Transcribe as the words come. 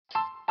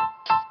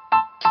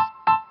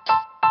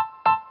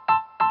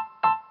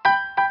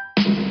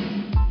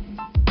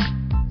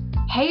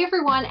Hey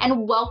everyone,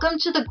 and welcome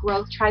to the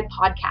Growth Tribe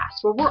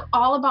podcast, where we're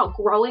all about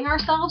growing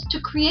ourselves to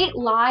create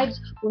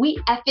lives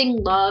we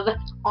effing love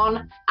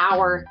on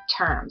our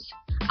terms.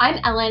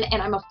 I'm Ellen,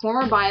 and I'm a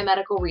former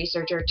biomedical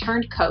researcher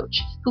turned coach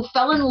who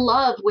fell in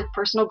love with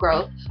personal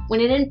growth when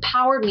it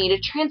empowered me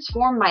to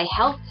transform my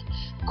health,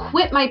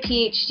 quit my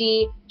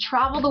PhD,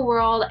 travel the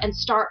world, and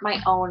start my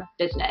own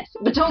business.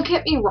 But don't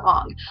get me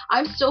wrong,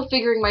 I'm still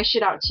figuring my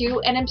shit out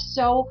too, and I'm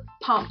so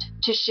pumped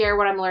to share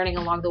what I'm learning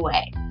along the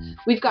way.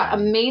 We've got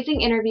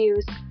amazing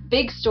interviews,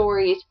 big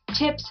stories,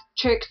 tips,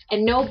 tricks,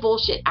 and no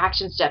bullshit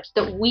action steps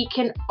that we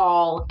can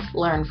all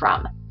learn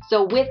from.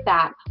 So with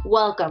that,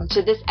 welcome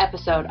to this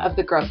episode of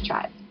the Growth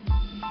Tribe.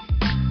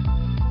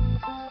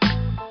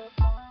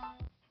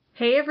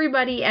 Hey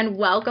everybody, and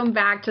welcome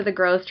back to the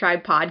Growth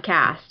Tribe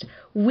podcast.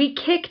 We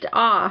kicked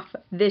off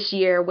this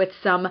year with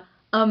some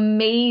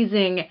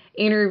amazing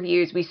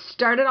interviews. We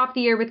started off the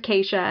year with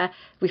Keisha,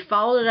 we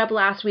followed it up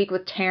last week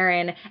with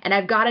Taryn, and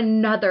I've got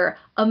another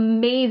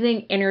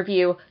amazing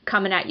interview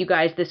coming at you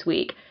guys this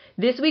week.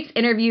 This week's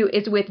interview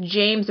is with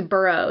James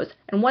Burrows.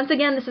 And once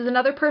again, this is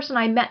another person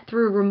I met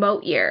through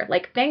Remote Year.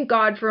 Thank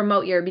God for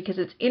Remote Year, because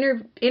it's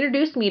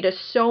introduced me to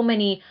so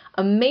many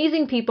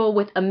amazing people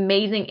with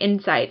amazing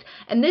insights.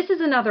 And this is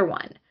another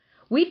one.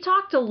 We've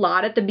talked a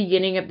lot at the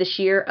beginning of this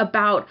year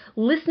about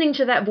listening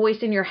to that voice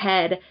in your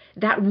head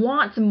that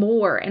wants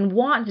more and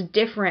wants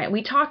different.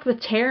 We talked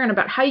with Taryn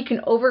about how you can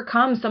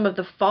overcome some of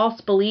the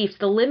false beliefs,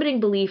 the limiting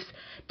beliefs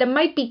that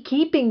might be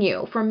keeping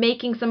you from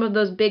making some of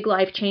those big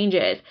life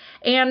changes.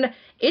 And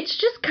it's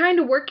just kind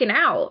of working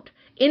out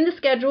in the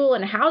schedule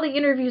and how the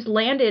interviews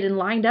landed and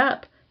lined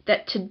up,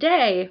 that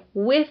today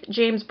with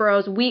James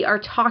Burrows, we are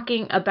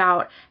talking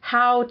about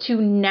how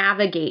to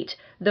navigate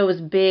those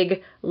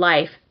big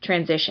life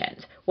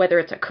transitions. Whether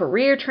it's a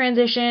career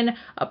transition,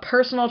 a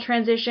personal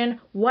transition,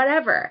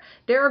 whatever.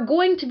 There are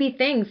going to be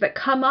things that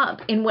come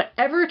up in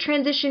whatever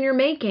transition you're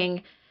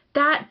making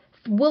that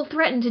will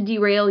threaten to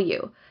derail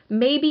you.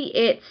 Maybe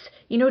it's,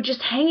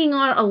 just hanging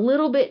on a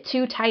little bit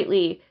too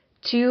tightly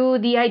to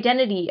the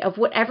identity of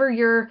whatever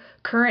your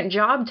current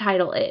job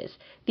title is.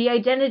 The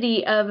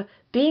identity of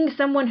being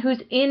someone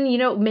who's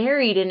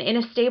married and in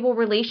a stable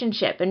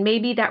relationship, and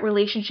maybe that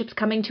relationship's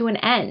coming to an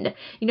end.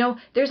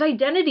 There's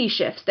identity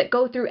shifts that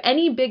go through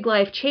any big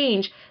life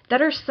change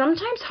that are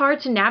sometimes hard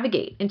to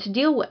navigate and to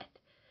deal with.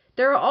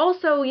 There are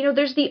also,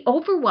 there's the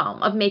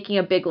overwhelm of making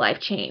a big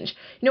life change.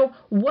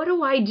 What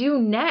do I do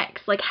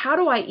next? How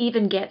do I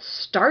even get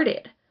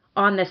started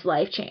on this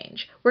life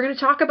change? We're going to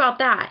talk about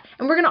that.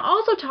 And we're going to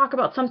also talk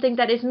about something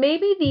that is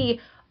maybe the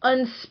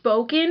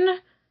unspoken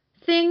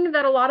thing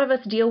that a lot of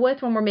us deal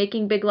with when we're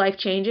making big life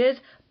changes,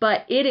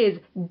 but it is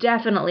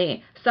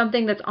definitely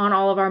something that's on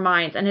all of our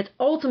minds. And it's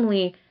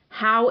ultimately,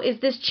 how is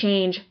this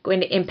change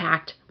going to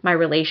impact my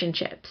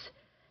relationships?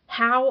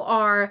 How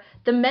are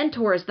the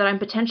mentors that I'm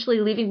potentially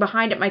leaving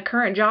behind at my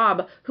current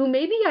job, who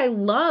maybe I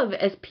love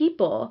as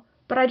people,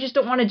 but I just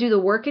don't want to do the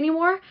work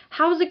anymore?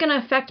 How is it going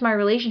to affect my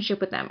relationship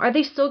with them? Are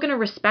they still going to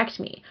respect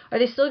me? Are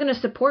they still going to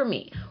support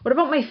me? What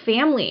about my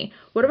family?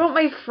 What about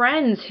my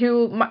friends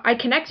who I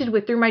connected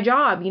with through my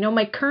job?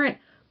 My current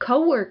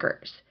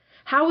coworkers?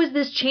 How is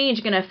this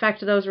change going to affect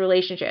those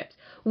relationships?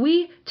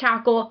 We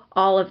tackle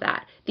all of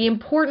that. The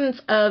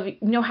importance of,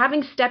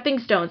 having stepping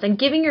stones and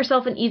giving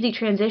yourself an easy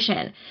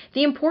transition.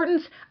 The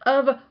importance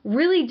of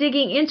really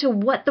digging into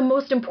what the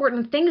most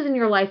important things in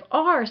your life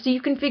are, so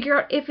you can figure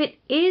out if it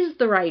is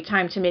the right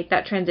time to make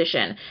that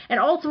transition. And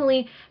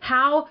ultimately,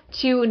 how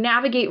to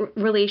navigate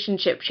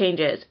relationship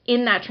changes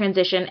in that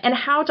transition, and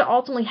how to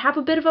ultimately have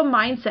a bit of a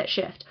mindset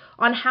shift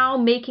on how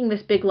making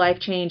this big life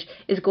change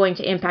is going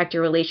to impact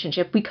your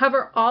relationship. We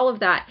cover all of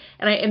that,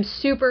 and I am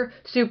super,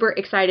 super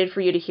excited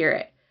for you to hear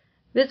it.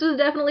 This was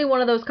definitely one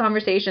of those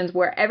conversations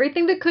where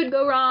everything that could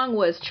go wrong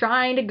was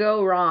trying to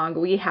go wrong.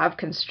 We have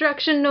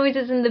construction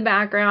noises in the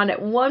background. At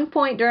one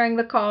point during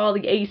the call,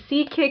 the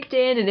AC kicked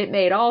in and it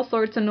made all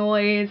sorts of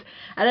noise.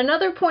 At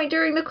another point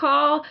during the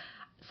call,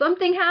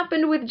 something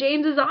happened with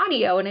James's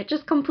audio and it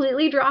just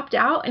completely dropped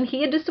out and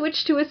he had to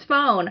switch to his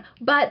phone.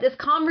 But this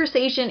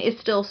conversation is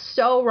still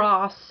so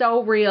raw,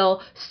 so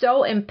real,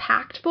 so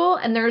impactful,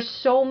 and there's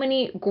so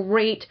many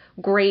great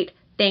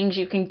things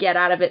you can get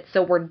out of it.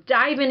 So we're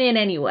diving in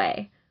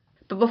anyway.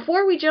 But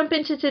before we jump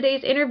into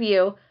today's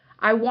interview,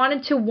 I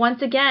wanted to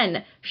once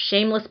again,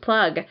 shameless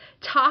plug,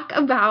 talk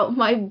about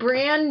my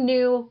brand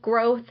new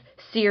growth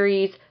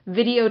series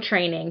video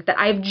training that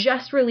I've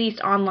just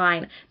released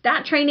online.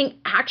 That training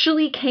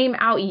actually came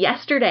out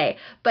yesterday,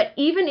 but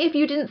even if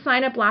you didn't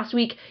sign up last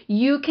week,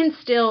 you can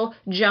still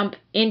jump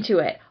into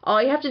it.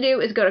 All you have to do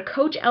is go to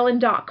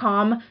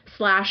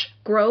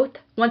coachellen.com/growth.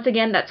 Once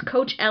again, that's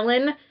Coach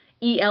Ellen,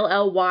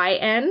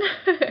 ELLYN,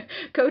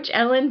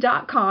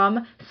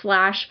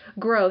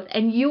 coachellen.com/growth,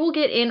 and you will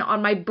get in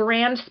on my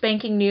brand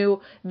spanking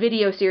new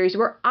video series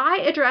where I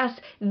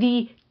address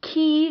the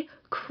key,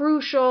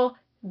 crucial,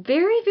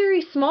 very,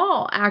 very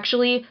small,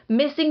 actually,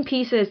 missing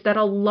pieces that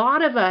a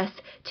lot of us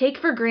take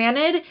for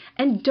granted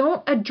and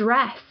don't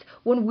address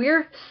when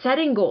we're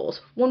setting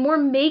goals, when we're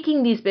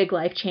making these big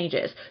life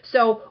changes.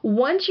 So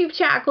once you've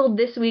tackled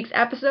this week's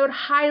episode,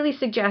 highly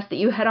suggest that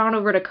you head on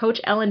over to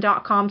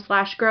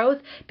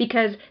coachellen.com/growth,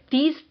 because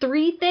these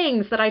 3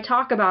 things that I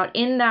talk about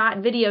in that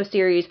video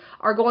series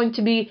are going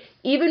to be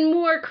even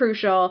more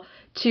crucial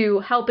to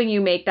helping you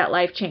make that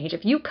life change.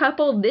 If you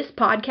couple this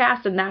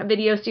podcast and that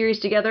video series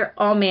together,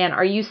 oh man,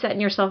 are you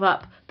setting yourself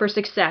up for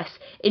success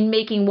in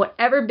making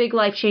whatever big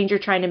life change you're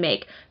trying to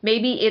make.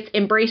 Maybe it's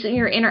embracing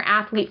your inner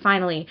athlete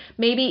finally.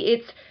 Maybe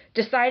it's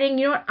deciding,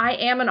 you know what, I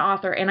am an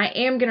author and I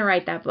am going to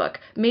write that book.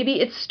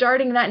 Maybe it's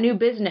starting that new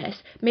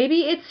business.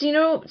 Maybe it's,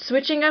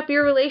 switching up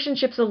your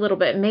relationships a little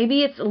bit.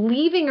 Maybe it's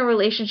leaving a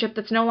relationship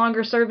that's no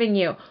longer serving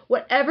you.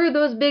 Whatever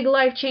those big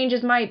life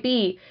changes might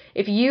be,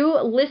 if you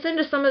listen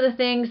to some of the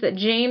things that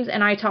James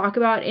and I talk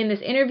about in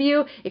this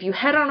interview, if you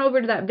head on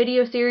over to that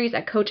video series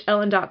at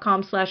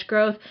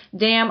coachellen.com/growth,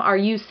 damn, are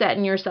you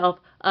setting yourself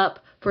up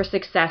for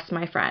success,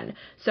 my friend.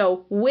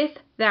 So with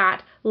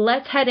that,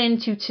 let's head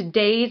into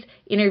today's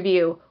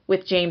interview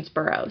with James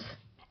Burrows.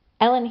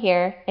 Ellen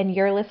here, and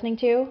you're listening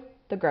to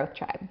The Growth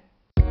Tribe.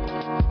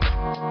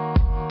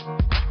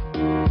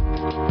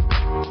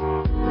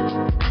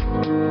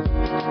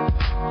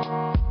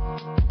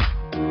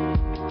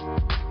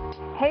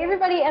 Hey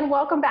everybody, and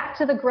welcome back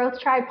to the Growth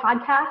Tribe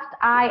podcast.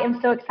 I am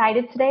so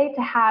excited today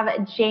to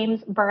have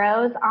James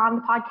Burrows on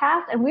the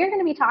podcast, and we're going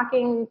to be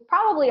talking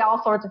probably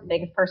all sorts of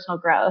things personal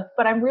growth,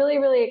 but I'm really,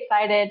 really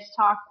excited to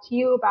talk to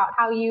you about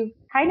how you've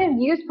kind of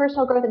used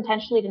personal growth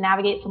intentionally to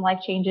navigate some life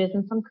changes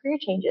and some career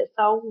changes.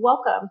 So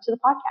welcome to the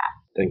podcast.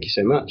 Thank you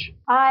so much.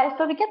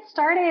 So to get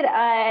started,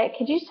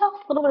 could you tell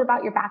us a little bit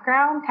about your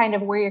background, kind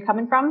of where you're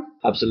coming from?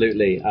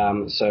 Absolutely.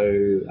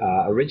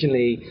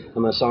 Originally,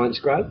 I'm a science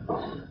grad,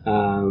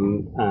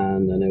 and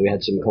I know we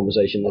had some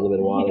conversation a little bit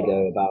a while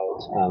ago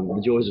about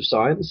the joys of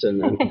science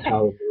and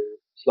how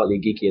slightly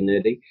geeky and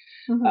nerdy,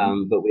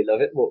 but we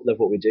love it, love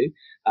what we do.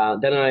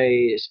 Then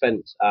I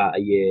spent a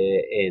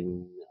year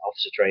in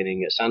officer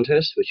training at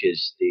Sandhurst, which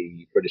is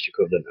the British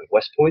equivalent of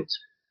West Point,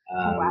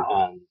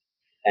 and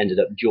ended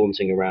up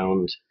jaunting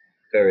around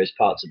various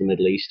parts of the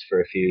Middle East for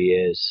a few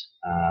years,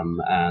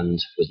 and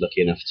was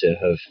lucky enough to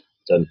have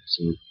done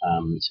some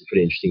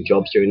pretty interesting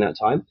jobs during that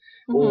time,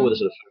 all with a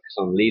sort of focus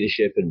on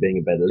leadership and being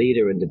a better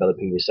leader and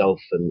developing yourself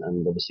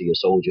and obviously your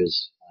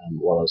soldiers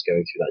while I was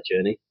going through that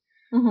journey.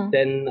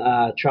 Then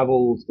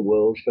traveled the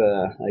world for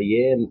a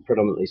year,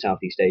 predominantly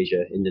Southeast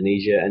Asia,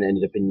 Indonesia, and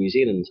ended up in New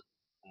Zealand,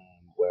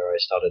 where I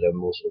started a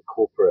more sort of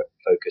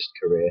corporate-focused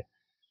career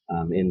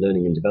in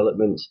learning and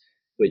development,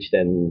 which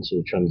then sort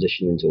of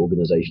transitioned into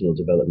organizational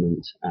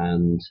development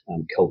and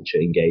culture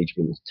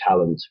engagement,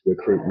 talent,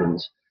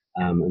 recruitment.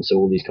 And so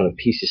all these kind of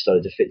pieces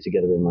started to fit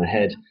together in my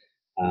head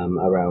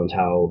around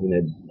how,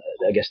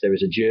 I guess there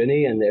is a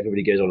journey and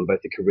everybody goes on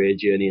both a career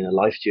journey and a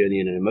life journey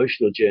and an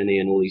emotional journey,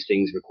 and all these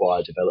things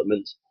require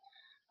development.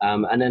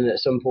 And then at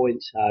some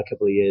point, a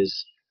couple of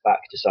years back,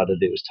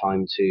 decided it was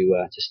time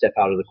to step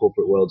out of the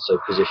corporate world, so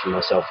position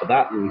myself for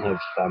that, and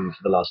have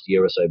for the last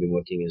year or so been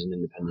working as an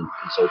independent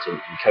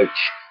consultant and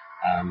coach,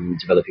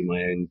 developing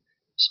my own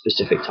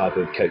specific type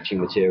of coaching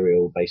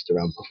material based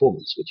around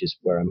performance, which is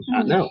where I'm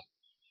at now.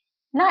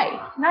 Nice.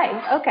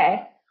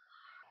 Okay.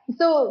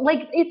 So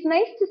it's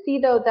nice to see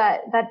though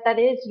that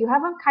is, you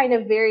have a kind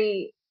of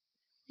very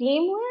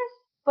seamless,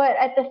 but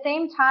at the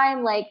same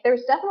time,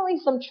 there's definitely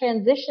some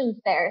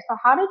transitions there. So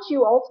how did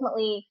you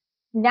ultimately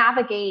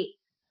navigate,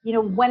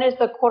 when is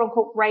the quote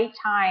unquote right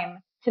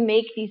time to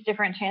make these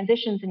different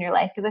transitions in your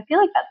life? Because I feel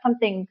like that's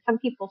something some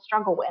people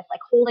struggle with,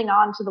 like holding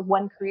on to the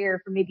one career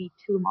for maybe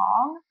too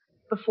long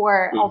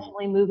before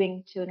ultimately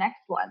moving to the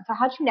next one. So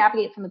how did you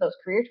navigate some of those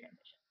career transitions?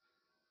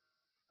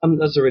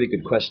 That's a really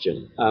good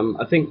question.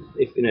 I think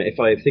if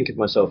I think of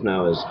myself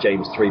now as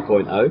James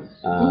 3.0,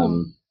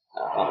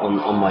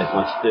 on my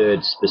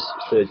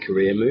third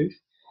career move,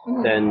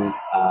 then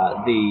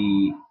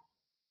the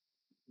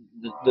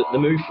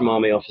move from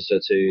army officer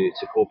to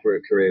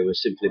corporate career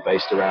was simply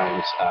based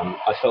around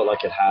I felt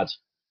like it had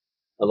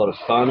a lot of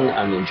fun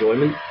and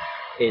enjoyment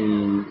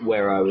in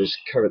where I was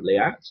currently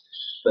at,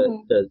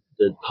 but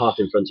the path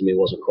in front of me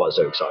wasn't quite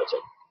so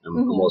exciting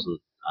and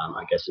wasn't,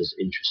 I guess, as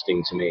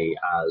interesting to me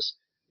as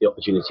the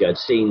opportunity I'd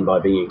seen by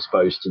being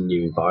exposed to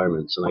new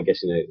environments. And I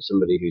guess,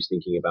 somebody who's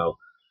thinking about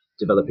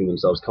developing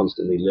themselves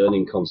constantly,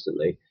 learning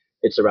constantly,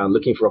 it's around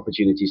looking for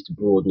opportunities to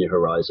broaden your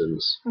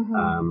horizons.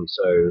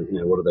 So,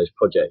 what are those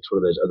projects? What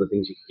are those other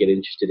things you could get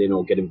interested in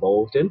or get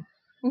involved in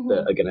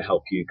that are going to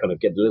help you kind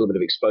of get a little bit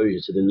of exposure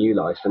to the new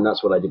life? And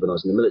that's what I did when I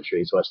was in the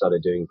military. So I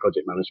started doing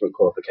project management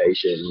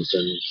qualifications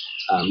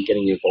and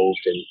getting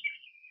involved in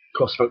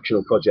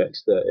cross-functional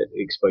projects that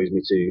exposed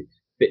me to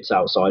bits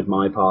outside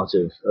my part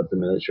of the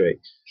military.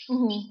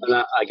 And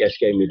that, I guess,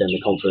 gave me then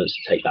the confidence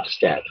to take that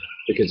step,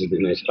 because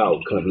it's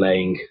about kind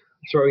of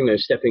throwing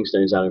those stepping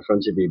stones out in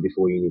front of you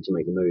before you need to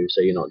make the move,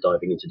 so you're not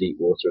diving into deep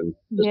water and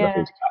there's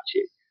nothing to catch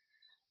you.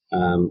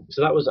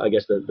 So that was, I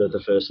guess,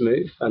 the first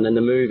move. And then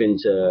the move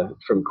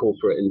from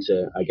corporate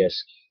into, I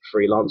guess,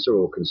 freelancer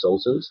or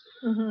consultant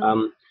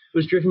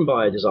was driven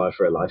by a desire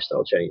for a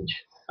lifestyle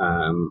change.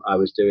 I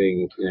was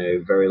doing,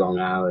 very long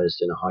hours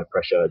in a high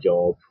pressure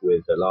job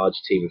with a large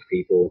team of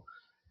people,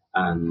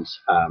 and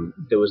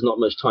there was not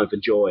much time for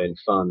joy and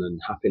fun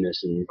and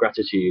happiness and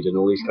gratitude and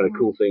all these kind of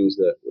cool things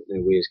that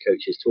we as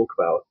coaches talk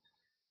about.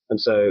 And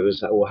so it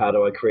was, well, how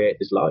do I create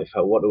this life?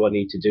 What do I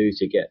need to do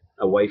to get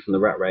away from the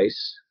rat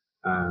race?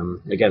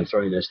 Again,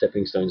 throwing those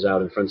stepping stones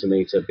out in front of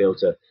me to be able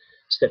to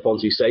step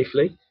onto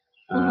safely.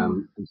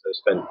 And so I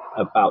spent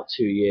about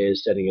 2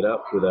 years setting it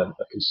up with a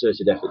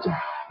concerted effort to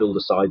build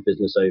a side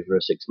business over a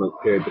 6-month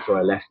period before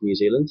I left New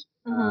Zealand,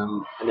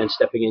 and then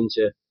stepping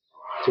into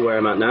where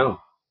I'm at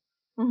now.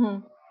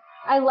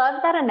 I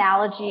love that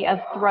analogy of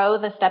throw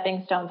the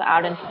stepping stones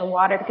out into the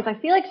water, because I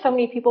feel like so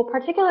many people,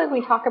 particularly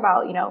when we talk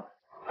about,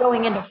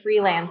 going into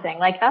freelancing,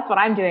 like that's what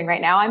I'm doing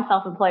right now. I'm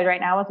self-employed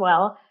right now as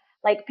well.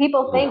 Like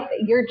people think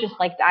that you're just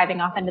like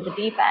diving off into the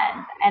deep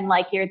end and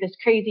like you're this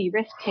crazy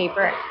risk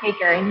taker.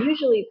 And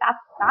usually that's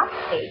not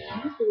the case.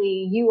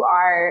 Usually you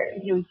are,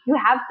 you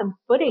have some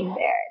footing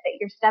there that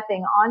you're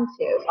stepping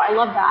onto. So I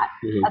love that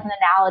as an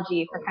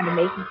analogy for kind of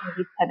making some of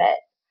these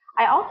pivots.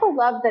 I also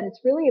love that it's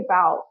really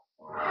about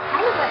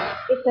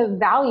it's a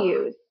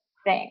values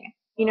thing.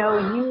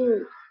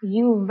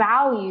 You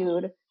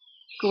valued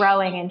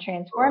growing and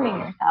transforming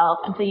yourself.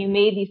 And so you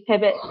made these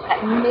pivots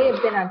that may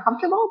have been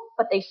uncomfortable,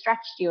 but they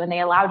stretched you and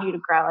they allowed you to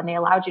grow and they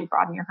allowed you to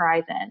broaden your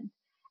horizon.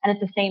 And at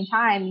the same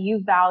time,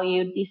 you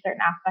valued these certain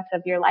aspects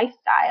of your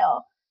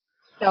lifestyle.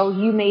 So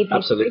you made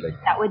these choices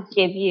that would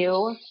give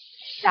you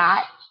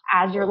that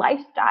as your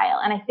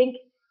lifestyle. And I think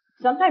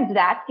sometimes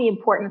that's the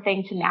important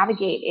thing to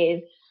navigate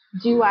is,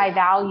 do I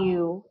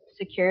value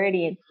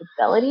security and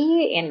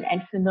stability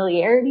and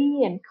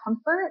familiarity and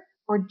comfort,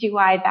 or do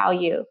I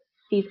value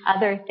these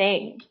other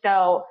things?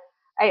 So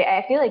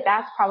I feel like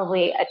that's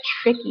probably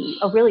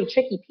a really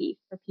tricky piece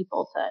for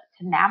people to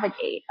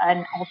navigate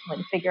and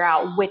ultimately figure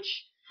out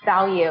which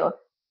value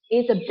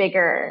is a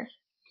bigger,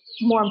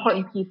 more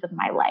important piece of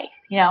my life,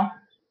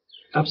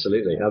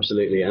 Absolutely.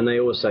 And they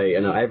always say,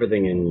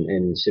 everything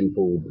in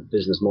simple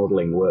business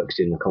modeling works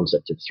in the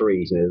concept of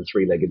threes, the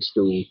three-legged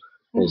stool.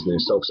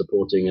 There's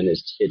self-supporting, and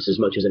it's as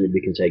much as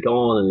anybody can take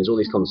on, and there's all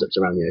these concepts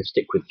around,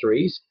 stick with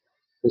threes.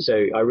 And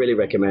so I really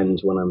recommend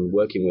when I'm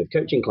working with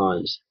coaching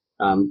clients,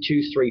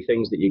 choose 3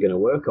 things that you're going to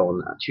work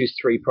on. Choose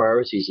 3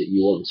 priorities that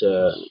you want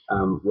to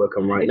work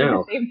on right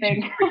now. Same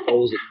thing. Choose 3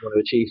 goals that you want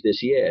to achieve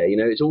this year.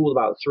 It's all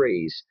about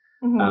threes.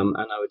 And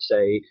I would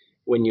say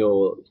when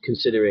you're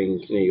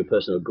considering your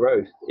personal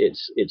growth,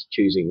 it's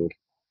choosing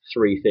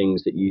 3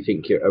 things that you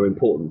think are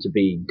important to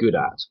be good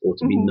at or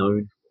to be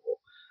known for,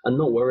 and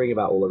not worrying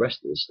about all the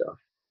rest of the stuff.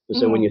 And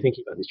so when you're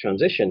thinking about this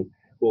transition,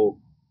 well,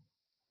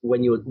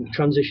 when you're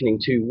transitioning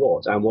to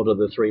what, and what are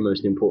the 3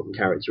 most important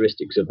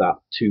characteristics of that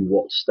to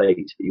what state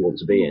that you want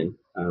to be in,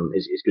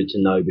 is good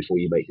to know before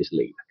you make this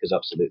leap. Because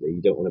absolutely,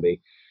 you don't want to be,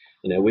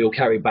 we all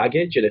carry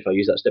baggage, and if I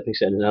use that stepping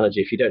stone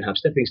analogy, if you don't have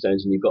stepping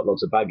stones and you've got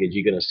lots of baggage,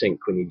 you're going to sink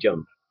when you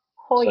jump.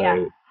 Oh, so,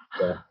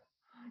 yeah.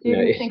 You're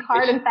going to think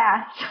hard and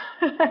fast.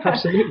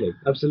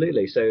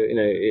 Absolutely. So,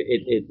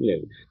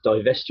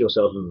 divest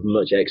yourself of as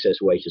much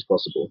excess weight as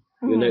possible.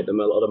 You'll note that a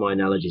lot of my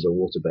analogies are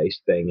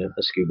water-based, being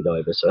a scuba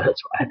diver. So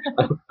that's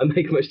why I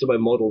make most of my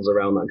models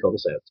around that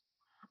concept.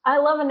 I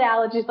love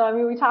analogies, though. I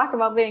mean, we talk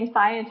about being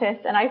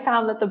scientists, and I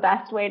found that the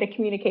best way to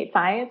communicate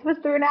science was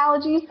through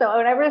analogies. So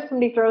whenever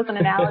somebody throws an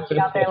analogy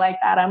out there like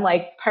that, I'm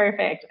like,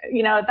 perfect.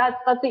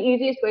 That's the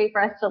easiest way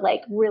for us to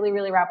like really,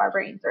 really wrap our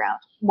brains around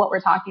what we're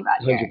talking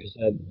about here.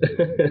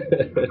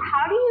 100%.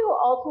 How do you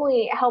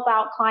ultimately help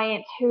out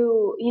clients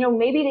who,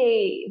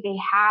 maybe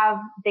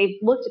they've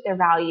looked at their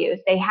values,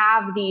 they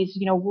have these,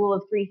 rule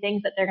of 3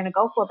 things that they're going to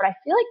go for, but I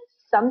feel like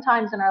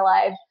sometimes in our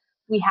lives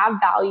we have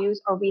values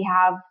or we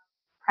have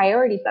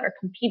priorities that are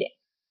competing.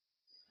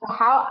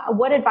 So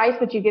what advice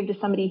would you give to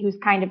somebody who's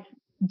kind of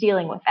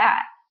dealing with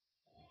that?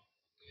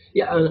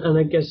 Yeah, and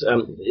I guess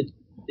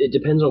it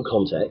depends on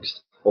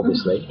context,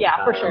 obviously.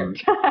 Yeah, for sure.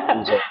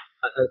 and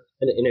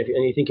if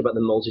you think about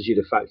the multitude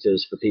of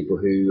factors for people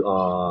who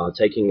are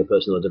taking a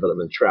personal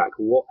development track,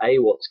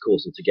 what's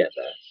caused them to get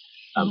there?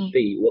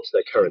 B, what's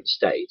their current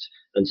state?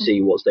 And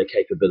C, what's their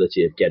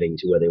capability of getting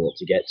to where they want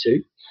to get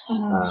to?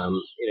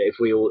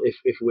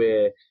 If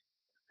we're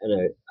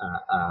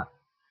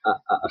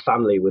a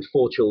family with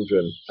 4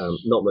 children,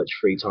 not much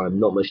free time,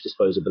 not much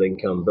disposable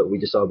income, but we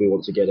decide we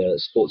want to get a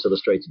Sports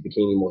Illustrated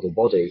bikini model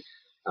body,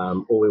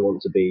 or we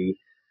want to be,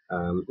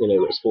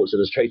 a Sports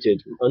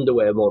Illustrated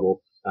underwear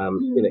model.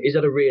 Is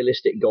that a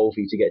realistic goal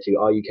for you to get to?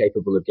 Are you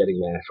capable of getting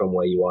there from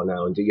where you are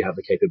now? And do you have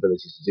the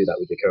capabilities to do that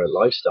with your current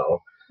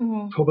lifestyle?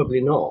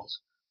 Probably not.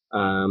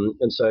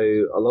 And so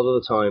a lot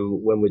of the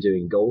time when we're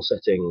doing goal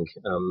setting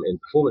in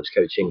performance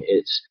coaching,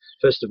 it's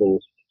first of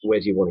all, where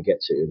do you want to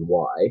get to and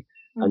why?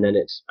 And then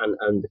it's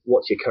and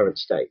what's your current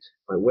state?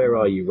 Like, where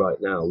are you right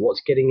now?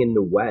 What's getting in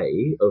the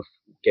way of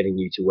getting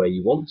you to where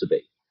you want to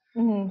be?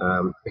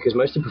 Because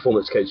most of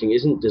performance coaching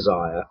isn't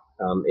desire,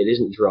 it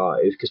isn't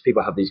drive, because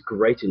people have these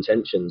great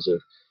intentions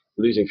of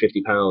losing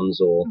 50 pounds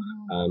or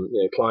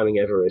climbing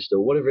Everest or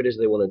whatever it is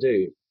they want to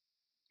do.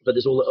 but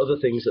there's all the other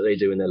things that they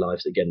do in their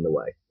lives that get in the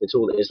way.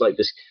 It's like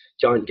this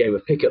giant game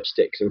of pickup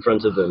sticks in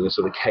front of them, this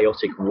sort of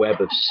chaotic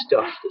web of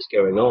stuff that's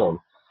going on,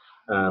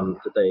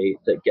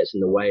 that gets in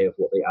the way of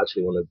what they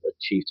actually want to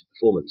achieve to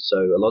performance. So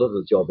a lot of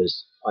the job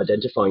is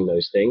identifying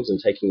those things and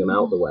taking them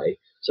out of the way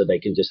so they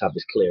can just have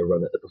this clear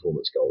run at the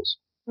performance goals.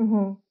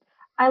 Mm-hmm.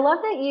 I love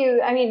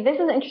that this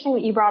is interesting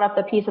that you brought up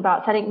the piece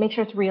about make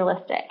sure it's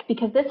realistic,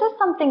 because this is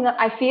something that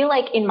I feel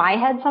like in my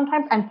head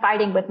sometimes I'm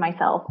fighting with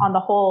myself on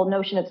the whole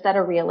notion of set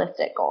a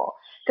realistic goal.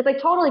 Because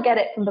I totally get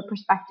it from the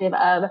perspective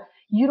of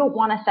you don't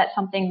want to set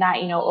something that,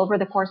 over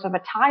the course of a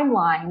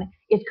timeline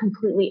is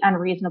completely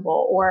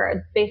unreasonable,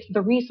 or based on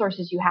the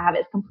resources you have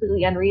is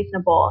completely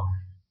unreasonable.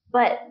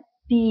 But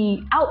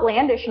the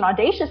outlandish and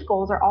audacious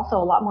goals are also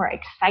a lot more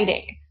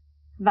exciting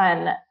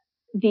than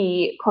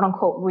the quote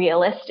unquote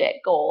realistic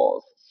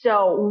goals.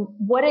 So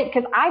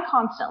because I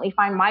constantly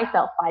find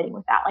myself fighting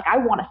with that. Like, I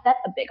want to set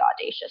a big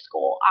audacious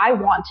goal. I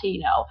want to,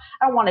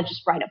 I don't want to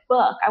just write a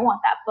book. I want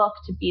that book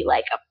to be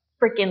like a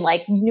freaking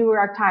like New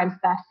York Times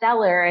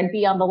bestseller and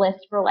be on the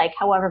list for like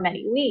however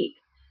many weeks.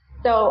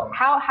 So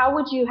how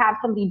would you have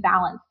somebody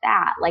balance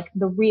that, like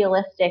the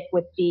realistic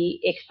with the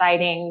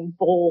exciting,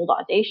 bold,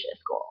 audacious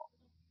goal?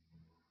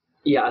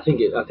 Yeah, I think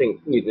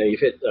you've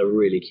hit a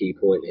really key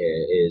point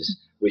here. Is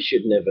we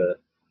should never.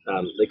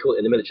 They call it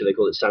in the military. They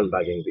call it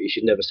sandbagging, but you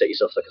should never set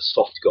yourself like a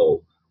soft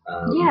goal.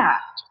 Yeah,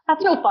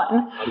 that's no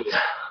fun.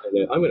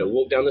 I'm going to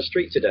walk down the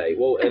street today.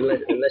 Well,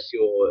 unless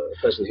you're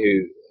a person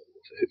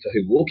for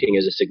whom walking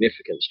is a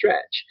significant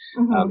stretch,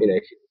 if you're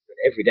an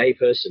everyday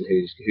person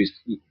who's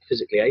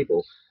physically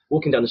able,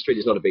 walking down the street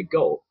is not a big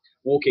goal.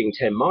 Walking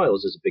 10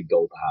 miles is a big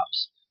goal,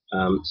 perhaps.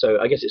 So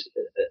I guess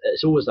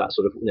it's always that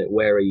sort of,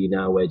 where are you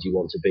now? Where do you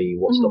want to be?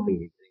 What's stopping you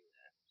being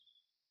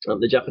there?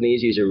 The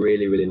Japanese use a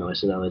really, really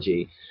nice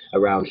analogy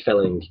around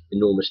felling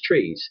enormous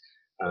trees.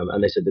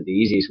 And they said that the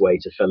easiest way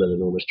to fell an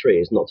enormous tree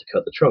is not to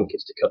cut the trunk,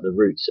 it's to cut the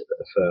roots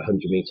for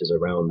 100 meters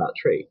around that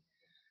tree.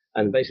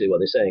 And basically what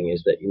they're saying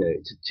is that,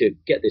 to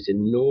get this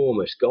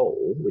enormous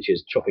goal, which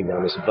is chopping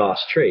down this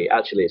vast tree,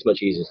 actually it's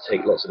much easier to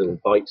take lots of little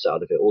bites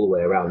out of it all the way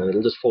around, and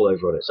it'll just fall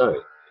over on its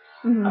own.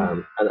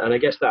 And I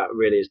guess that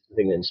really is the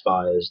thing that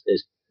inspires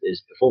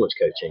is performance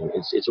coaching.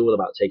 It's all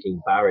about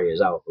taking barriers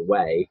out of the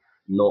way,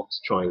 not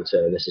trying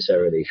to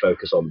necessarily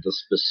focus on the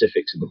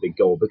specifics of the big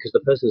goal, because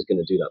the person is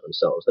going to do that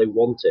themselves. They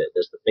want it.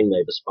 There's the thing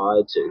they've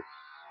aspired to.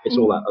 It's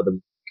all that other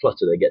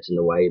clutter that gets in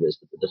the way. There's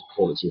the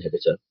performance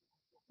inhibitor.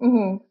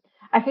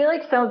 I feel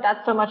like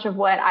that's so much of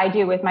what I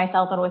do with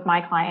myself and with my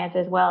clients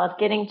as well, is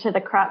getting to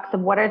the crux of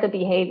what are the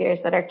behaviors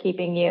that are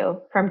keeping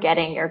you from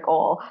getting your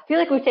goal. I feel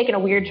like we've taken a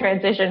weird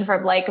transition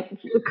from like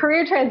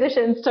career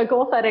transitions to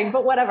goal setting,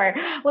 but whatever,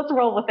 let's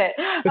roll with it.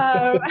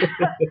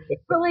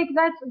 But like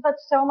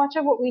that's so much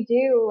of what we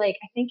do. Like,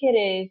 I think it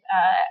is,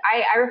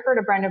 I refer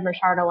to Brendon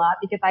Burchard a lot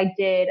because I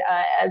did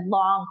a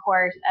long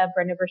course of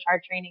Brendon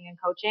Burchard training and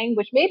coaching,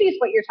 which maybe is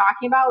what you're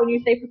talking about when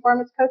you say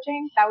performance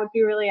coaching. That would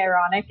be really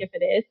ironic if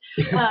it is.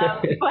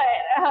 But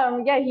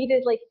he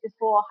did like this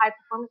whole high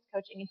performance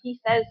coaching, and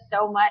he says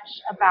so much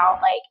about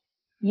like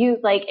you,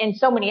 like, and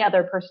so many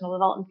other personal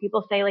development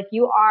people say, like,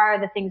 you are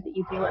the things that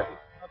you do every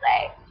single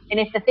day. And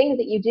if the things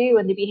that you do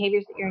and the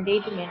behaviors that you're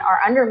engaging in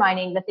are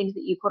undermining the things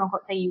that you quote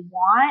unquote say you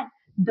want,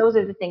 those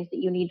are the things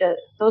that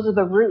those are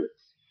the roots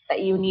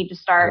that you need to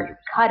start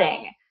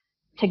cutting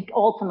to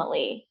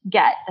ultimately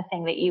get the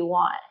thing that you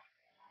want.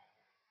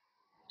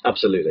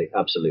 Absolutely.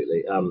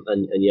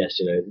 And yes,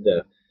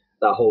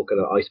 that whole kind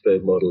of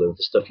iceberg model of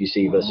the stuff you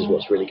see versus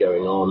what's really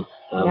going on,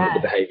 the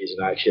behaviors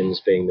and actions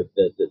being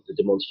the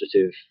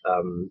demonstrative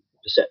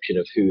perception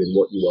of who and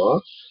what you are.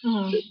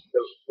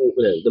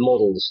 The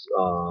models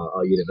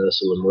are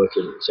universal and work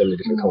in so many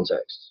different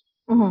contexts.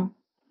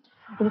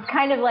 It's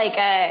kind of like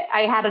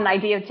I had an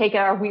idea of taking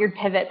a weird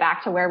pivot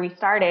back to where we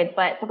started,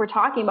 but we're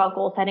talking about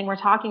goal setting. We're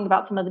talking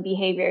about some of the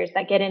behaviors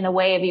that get in the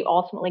way of you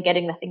ultimately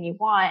getting the thing you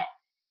want.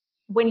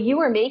 When you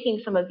were making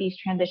some of these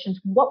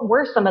transitions, what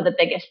were some of the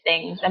biggest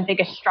things and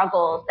biggest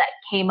struggles that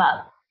came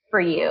up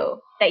for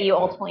you that you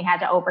ultimately had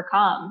to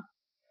overcome?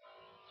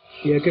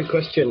 Yeah, good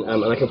question.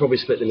 And I can probably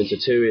split them into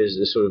two: is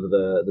the sort of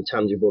the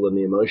tangible and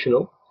the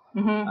emotional.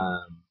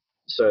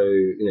 So,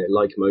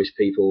 like most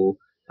people,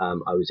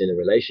 I was in a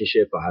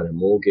relationship. I had a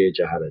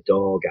mortgage. I had a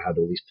dog. I had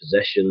all these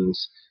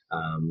possessions.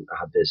 I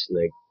had this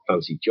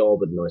fancy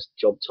job, a nice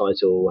job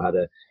title. I had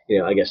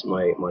I guess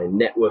my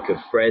network of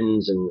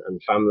friends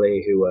and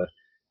family who were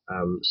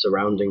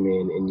surrounding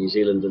me in New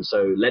Zealand. And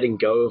so letting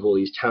go of all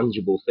these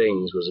tangible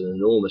things was an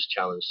enormous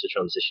challenge to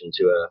transition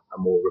to a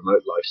more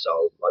remote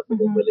lifestyle like the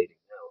one we're leading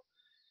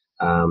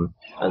now.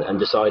 And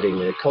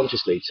deciding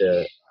consciously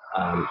to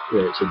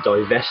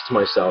divest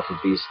myself of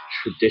these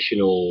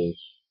traditional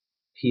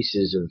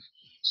pieces of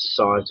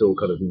societal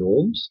kind of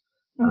norms.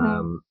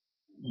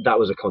 That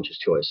was a conscious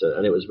choice,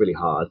 and it was really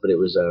hard, but it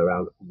was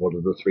around what are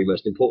the three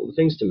most important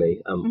things to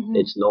me.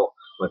 It's not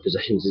my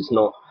possessions, it's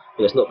not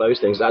those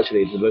things.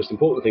 Actually, the most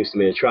important things to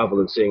me are travel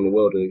and seeing the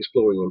world and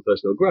exploring and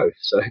personal growth.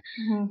 So,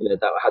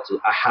 that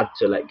I had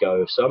to let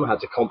go of some. I had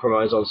to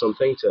compromise on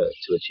something to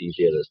achieve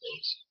the other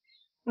things.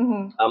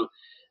 Um,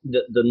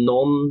 the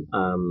non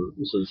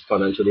sort of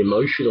financial, the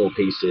emotional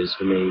pieces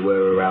for me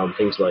were around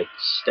things like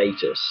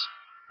status,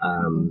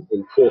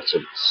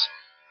 importance,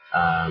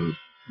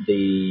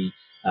 the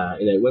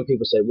when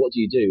people say, "What do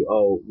you do?"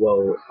 Oh,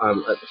 well,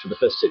 for the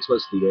first 6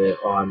 months of the year,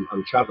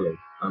 I'm traveling.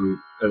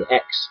 I'm an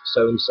ex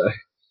so and so.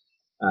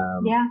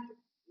 Yeah.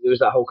 There was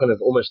that whole kind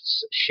of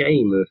almost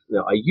shame of,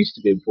 I used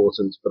to be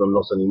important, but I'm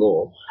not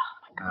anymore.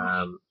 Keep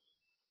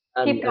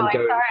And going.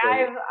 going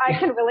Sorry, from I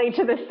can relate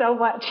to this so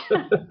much.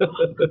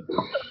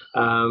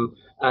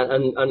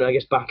 and I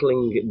guess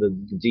battling the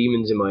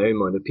demons in my own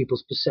mind of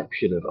people's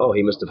perception of, oh,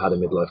 he must have had a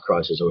midlife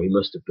crisis, or he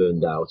must have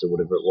burned out, or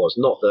whatever it was.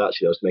 Not that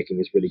actually I was making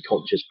this really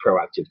conscious,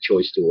 proactive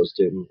choice towards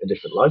doing a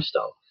different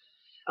lifestyle.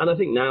 And I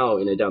think now,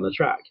 down the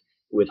track,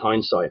 with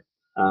hindsight,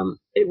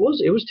 it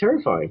was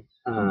terrifying.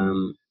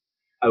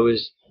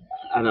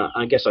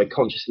 I guess I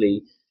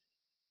consciously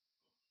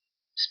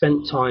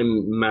spent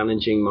time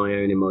managing my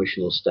own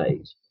emotional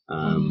state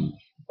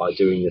by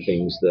doing the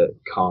things that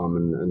calm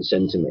and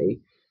center me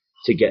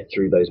to get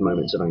through those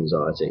moments of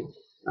anxiety.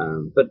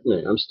 But no,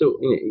 I'm still,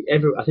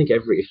 I think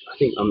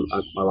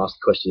I'll ask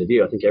the question of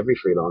you. I think every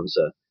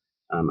freelancer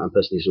and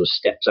person who sort of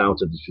steps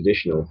out of the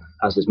traditional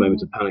has this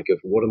moment of panic of,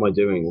 what am I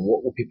doing?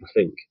 What will people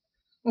think?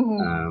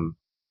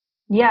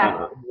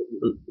 Yeah.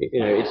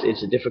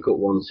 It's a difficult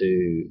one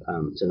to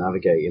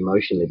navigate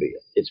emotionally, but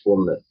it's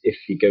one that if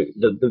you go,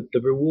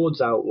 the rewards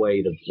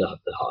outweigh the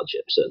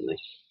hardship, certainly.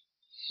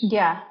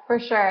 Yeah, for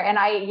sure. And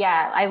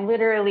I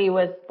literally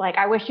was like,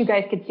 I wish you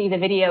guys could see the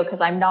video because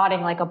I'm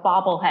nodding like a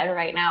bobblehead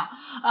right now.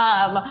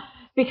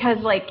 Because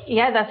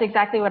that's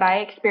exactly what I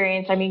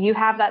experienced. I mean, you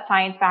have that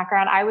science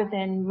background. I was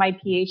in my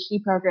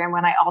PhD program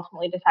when I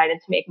ultimately decided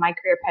to make my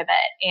career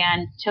pivot,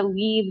 and to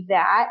leave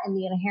that and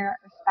the inherent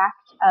respect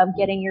of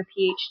getting your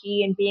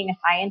PhD and being a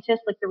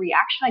scientist, like the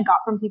reaction I got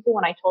from people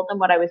when I told them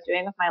what I was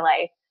doing with my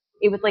life,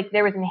 it was like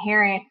there was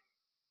inherent,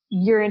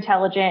 you're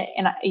intelligent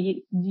and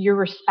you're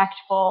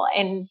respectful,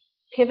 and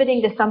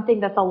pivoting to something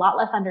that's a lot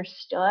less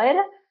understood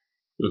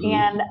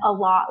and a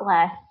lot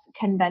less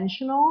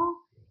conventional.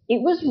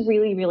 It was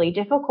really, really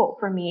difficult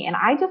for me. And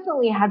I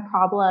definitely had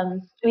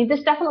problems. I mean,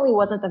 this definitely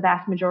wasn't the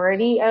vast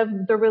majority of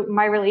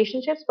my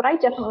relationships, but I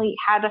definitely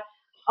had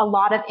a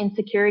lot of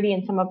insecurity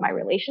in some of my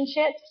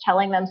relationships,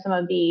 telling them some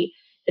of the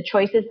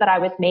choices that I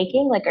was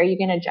making. Like, are you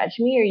going to judge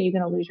me? Are you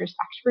going to lose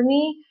respect for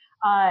me?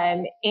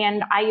 And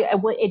I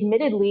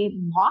admittedly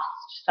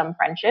lost some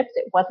friendships.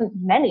 It wasn't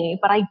many,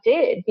 but I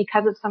did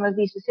because of some of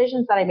these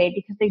decisions that I made,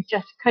 because they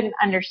just couldn't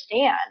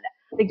understand.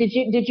 Like, did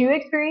you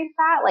experience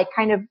that? Like,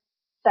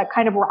 that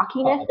kind of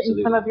rockiness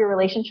in some of your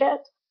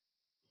relationships?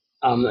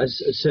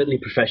 Certainly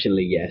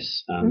professionally,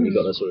 yes. You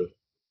got the sort of,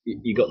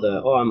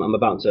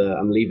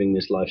 I'm leaving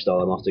this lifestyle.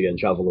 I'm off to go and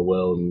travel the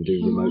world and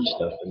do remote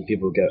stuff, and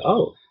people go,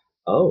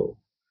 oh.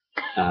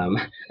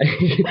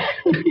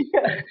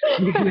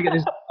 You can look at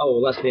this. Oh,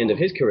 well, that's the end of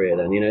his career.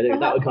 Then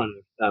that would kind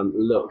of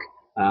look.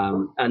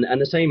 And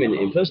the same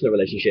in personal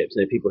relationships.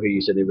 People who you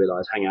suddenly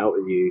realize hang out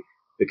with you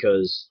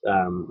because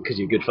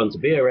you're good fun to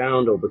be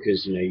around, or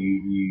because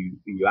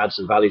you add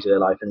some value to their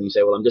life, and you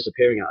say, well, I'm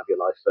disappearing out of your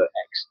life for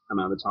X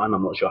amount of time.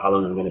 I'm not sure how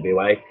long I'm going to be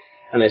away,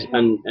 and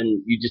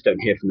you just don't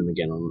hear from them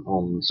again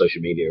on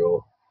social media,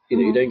 or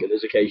you don't get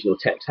those occasional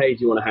texts. Hey,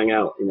 do you want to hang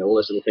out? All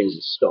those little things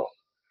that stop.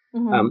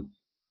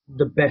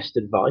 The best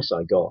advice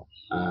I got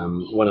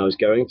when I was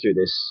going through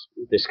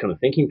this kind of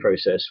thinking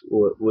process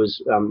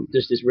was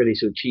just this really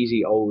sort of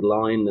cheesy old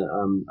line that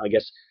I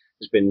guess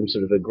has been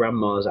sort of a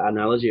grandma's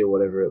analogy or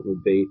whatever it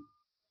would be.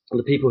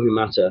 The people who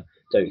matter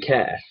don't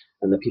care,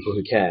 and the people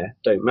who care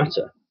don't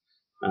matter.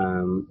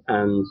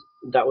 And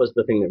that was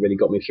the thing that really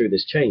got me through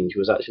this change,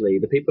 was actually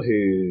the people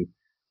who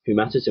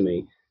matter to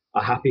me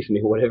are happy for me,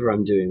 whatever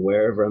I'm doing,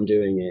 wherever I'm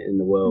doing it in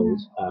the world,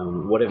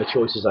 whatever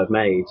choices I've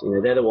made.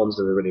 They're the ones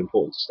that are really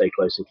important to stay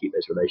close and keep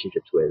those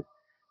relationships with.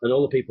 And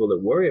all the people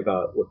that worry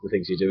about what the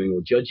things you're doing,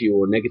 or judge you,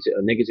 or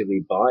negatively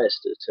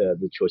biased to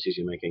the choices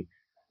you're making,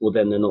 well,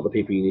 then they're not the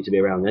people you need to be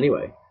around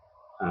anyway.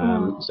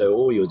 So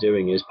all you're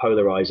doing is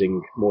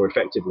polarizing more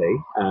effectively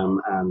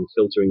and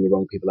filtering the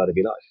wrong people out of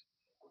your life.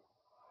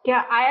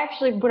 Yeah, I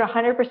actually would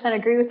 100%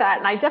 agree with that.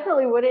 And I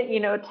definitely wouldn't,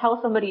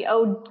 tell somebody,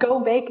 oh, go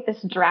make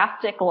this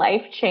drastic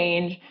life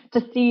change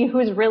to see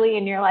who's really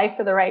in your life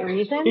for the right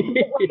reasons.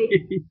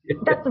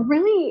 That's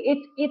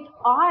really, it's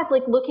odd,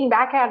 like looking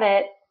back at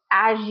it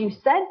as you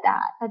said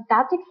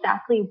that's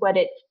exactly what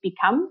it's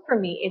become for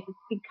me, is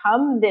it's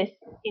become this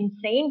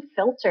insane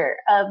filter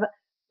of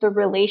the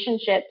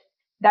relationships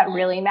that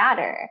really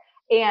matter.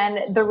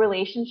 And the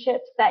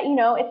relationships that,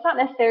 it's not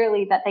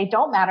necessarily that they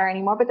don't matter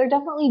anymore, but they're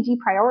definitely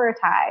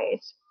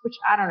deprioritized, which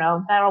I don't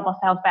know, that almost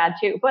sounds bad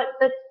too, but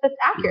that's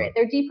accurate.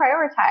 They're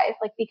deprioritized,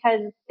 like,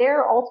 because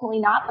they're ultimately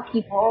not the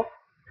people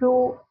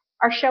who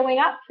are showing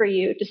up for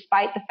you,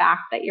 despite the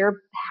fact that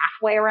you're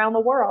halfway around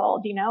the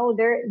world.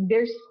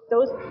 There's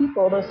those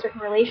people, those certain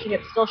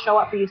relationships still show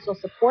up for you, still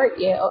support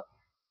you,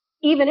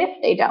 even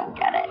if they don't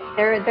get it.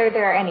 They're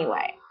there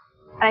anyway.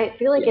 I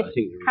feel like it's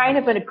kind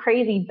of a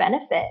crazy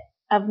benefit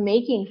of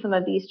making some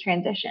of these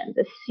transitions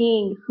is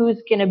seeing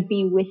who's going to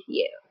be with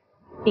you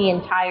the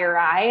entire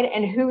ride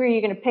and who are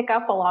you going to pick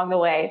up along the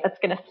way that's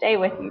going to stay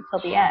with you till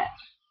the end.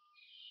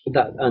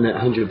 That, and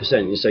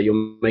 100%. So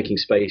you're making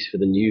space for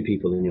the new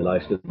people in your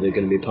life that they're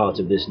going to be part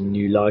of this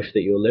new life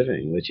that you're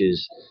living, which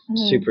is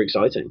super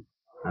exciting.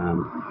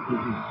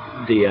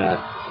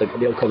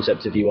 The old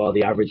concept of you are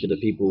the average of the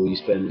people you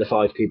spend, the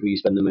 5 people you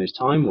spend the most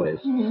time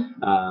with.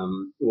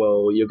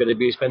 Well, you're going to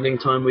be spending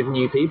time with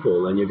new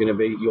people, and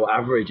your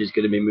average is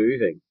going to be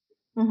moving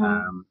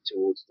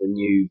towards the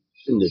new,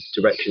 in the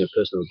direction of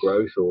personal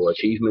growth or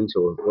achievement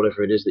or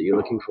whatever it is that you're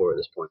looking for at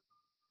this point.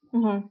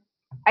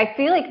 I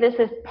feel like this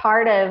is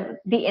part of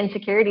the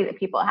insecurity that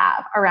people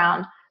have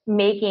around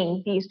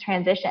making these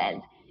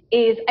transitions.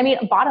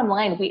 Bottom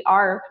line, we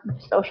are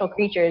social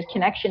creatures.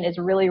 Connection is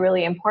really,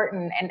 really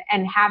important.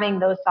 And having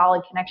those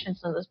solid connections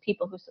to those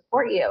people who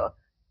support you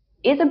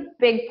is a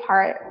big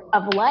part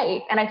of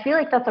life. And I feel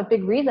like that's a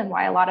big reason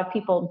why a lot of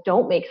people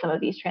don't make some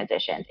of these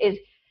transitions is,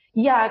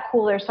 yeah,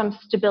 cool, there's some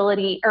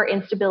stability or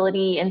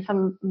instability and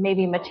some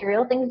maybe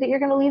material things that you're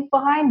going to leave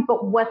behind,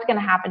 but what's going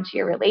to happen to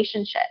your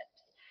relationships?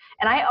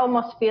 And I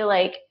almost feel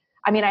like,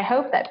 I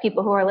hope that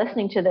people who are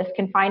listening to this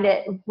can find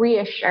it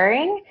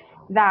reassuring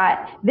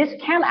that this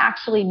can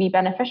actually be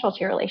beneficial to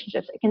your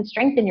relationships. It can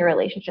strengthen your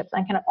relationships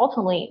and can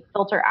ultimately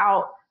filter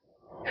out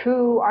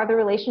who are the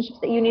relationships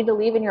that you need to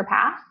leave in your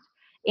past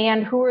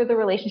and who are the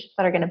relationships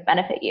that are going to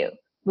benefit you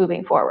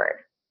moving forward.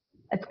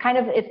 It's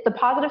the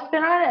positive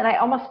spin on it. And I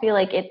almost feel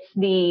like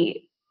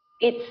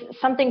it's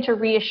something to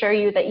reassure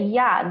you that,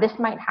 yeah, this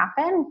might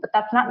happen, but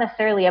that's not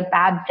necessarily a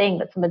bad thing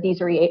that some of these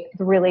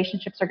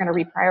relationships are going to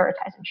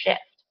reprioritize and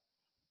shift.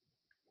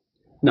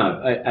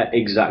 No,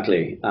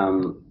 exactly.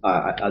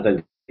 I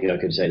don't think I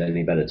could say that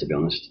any better, to be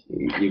honest.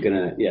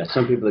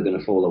 Some people are going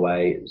to fall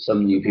away,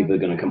 some new people are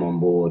going to come on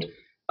board,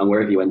 and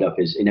wherever you end up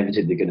is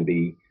inevitably going to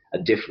be a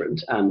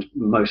different and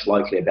most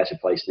likely a better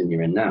place than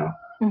you're in now,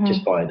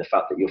 just by the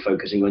fact that you're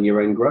focusing on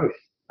your own growth.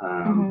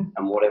 And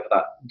whatever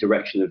that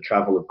direction of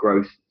travel of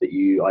growth that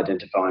you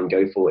identify and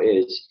go for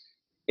is,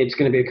 it's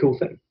going to be a cool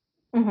thing.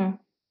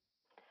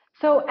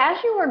 So as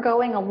you were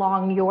going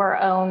along your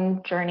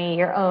own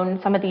journey,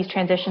 some of these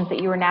transitions that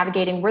you were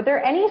navigating, were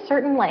there any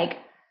certain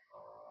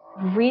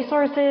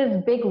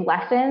resources, big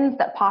lessons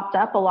that popped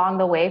up along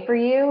the way for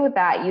you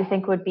that you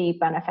think would be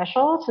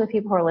beneficial to the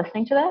people who are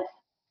listening to this?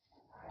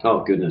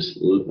 Oh, goodness.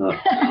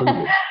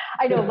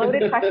 I know,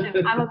 loaded questions.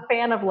 I'm a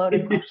fan of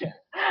loaded questions.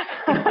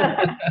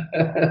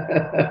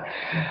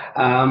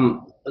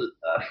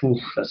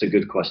 That's a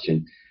good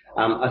question.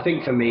 I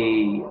think for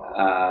me,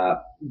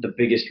 the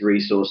biggest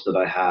resource that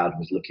I had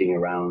was looking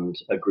around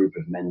a group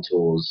of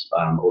mentors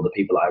or the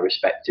people I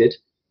respected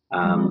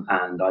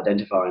and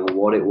identifying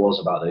what it was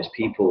about those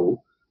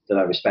people that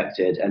I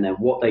respected and then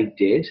what they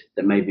did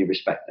that made me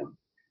respect them.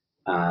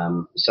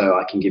 So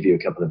I can give you a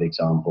couple of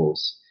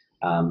examples.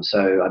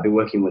 So I've been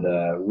working with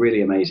a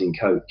really amazing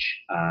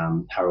coach,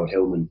 Harold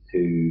Hillman,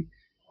 who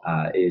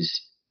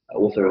is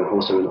also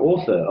an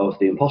author of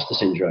The Imposter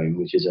Syndrome,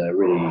 which is a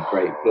really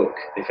great book.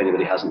 If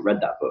anybody hasn't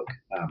read that book,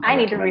 I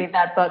need to read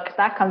that book because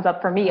that comes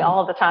up for me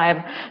all the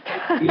time.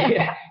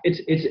 Yeah,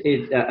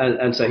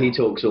 and so he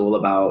talks all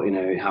about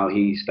how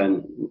he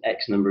spent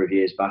X number of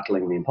years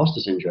battling the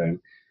imposter syndrome,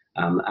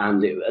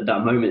 and at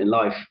that moment in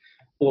life,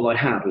 all I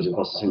had was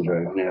imposter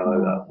syndrome.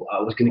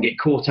 I was going to get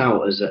caught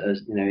out as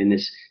in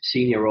this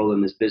senior role in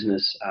this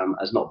business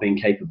as not being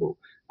capable.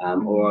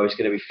 Or I was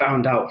going to be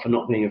found out for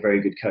not being a very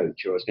good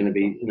coach, or I was going to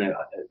be,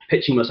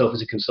 pitching myself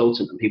as a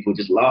consultant, and people would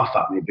just laugh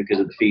at me because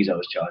of the fees I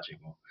was charging.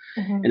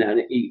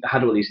 And he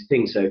had all these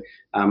things. So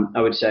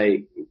I would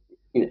say,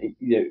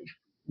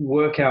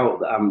 work out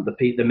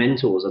the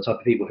mentors, the type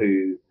of people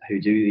who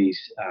do these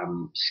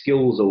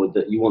skills or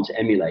that you want to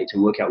emulate,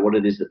 and work out what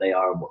it is that they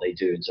are and what they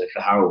do. And so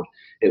for Harold,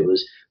 it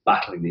was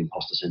battling the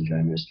imposter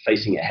syndrome, it was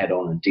facing it head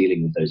on and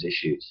dealing with those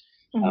issues.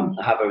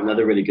 I have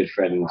another really good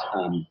friend.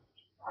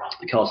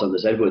 Carl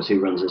Sanders Edwards, who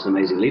runs this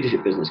amazing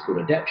leadership business called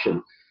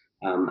Adeption.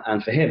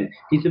 And for him,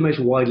 he's the most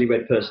widely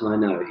read person I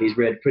know. He's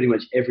read pretty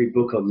much every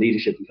book on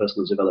leadership and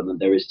personal development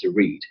there is to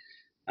read.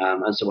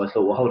 And so I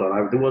thought, well, hold on.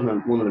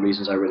 One of the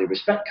reasons I really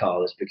respect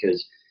Carl is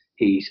because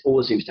he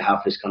always seems to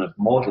have this kind of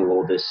model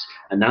or this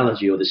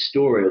analogy or this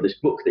story or this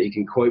book that he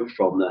can quote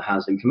from that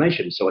has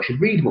information. So I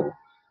should read more.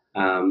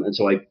 And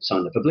so I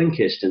signed up for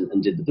Blinkist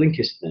and did the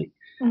Blinkist thing.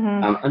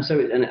 And so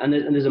and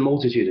there's a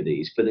multitude of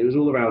these, but it was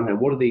all around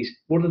what are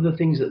the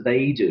things that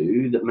they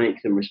do that make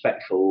them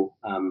respectful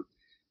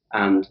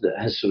and that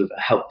has sort of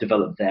helped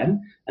develop them,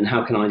 and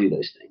how can I do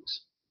those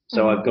things?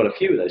 So I've got a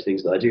few of those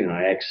things that I do, and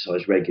I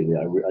exercise regularly.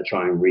 I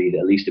try and read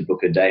at least a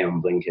book a day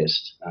on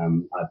Blinkist.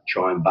 I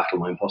try and battle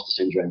my imposter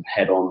syndrome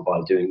head on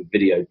by doing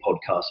video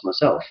podcasts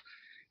myself.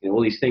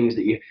 All these things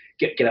that you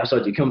get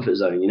outside your comfort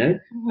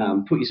zone,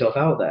 put yourself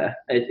out there.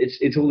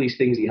 It's all these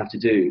things that you have to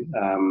do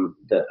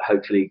that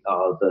hopefully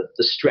are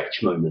the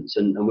stretch moments.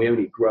 And we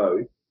only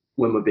grow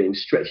when we're being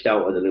stretched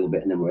out a little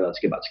bit, and then we're allowed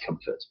to get back to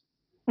comfort.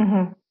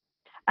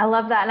 I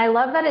love that. And I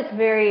love that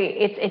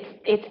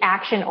it's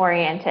action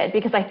oriented,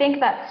 because I think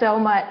that so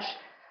much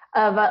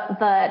of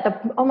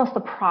the almost the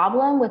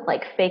problem with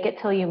like fake it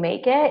till you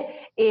make it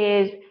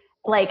is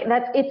like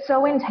it's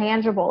so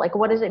intangible. Like,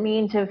 what does it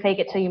mean to fake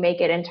it till you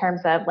make it in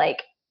terms of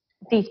like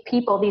these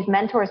people, these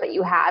mentors that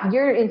you have?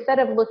 You're, instead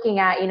of looking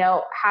at,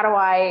 how do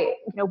I,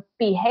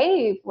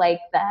 behave like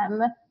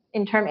them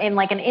in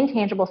like an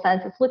intangible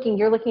sense,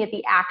 you're looking at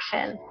the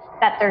action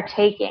that they're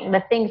taking,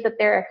 the things that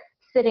they're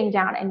sitting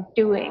down and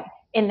doing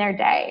in their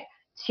day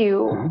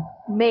to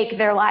make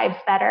their lives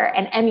better,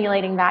 and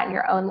emulating that in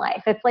your own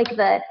life. It's like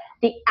the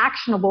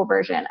actionable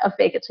version of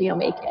fake it till you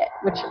make it,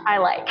 which I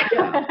like.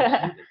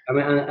 Yeah. I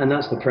mean, and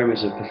that's the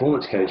premise of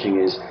performance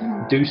coaching is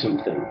do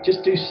something.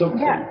 Just do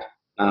something. Yeah.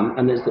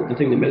 And there's the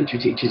thing the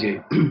military teaches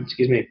you,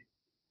 excuse me,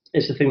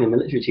 it's the thing the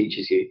military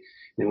teaches you.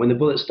 When the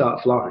bullets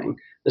start flying,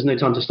 there's no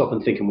time to stop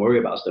and think and worry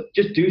about stuff.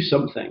 Just do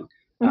something.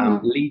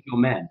 Lead your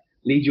men,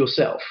 lead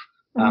yourself.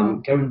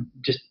 Go and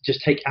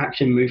just take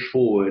action, move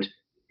forward,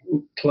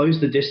 close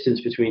the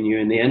distance between you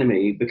and the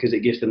enemy, because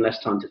it gives them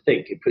less time to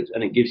think.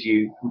 It gives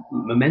you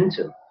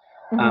momentum.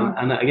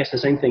 And I guess the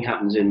same thing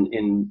happens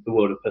in the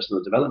world of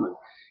personal development.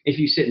 If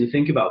you sit and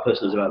think about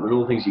personal development,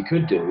 all the things you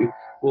could do,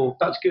 well,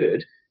 that's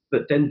good.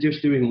 But then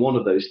just doing one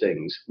of those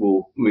things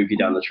will move you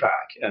down the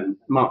track. And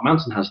Mark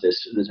Manson has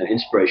there's an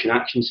inspiration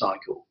action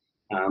cycle.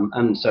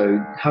 And so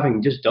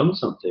having just done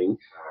something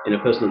in a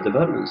personal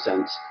development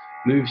sense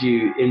moves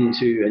you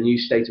into a new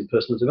state of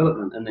personal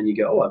development. And then you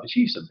go, oh, I've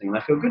achieved something and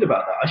I feel good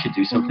about that. I should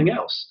do something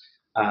else.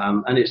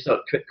 And it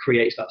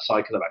creates that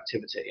cycle of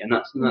activity. And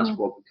that's what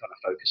we kind of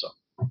focus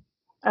on.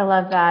 I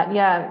love that.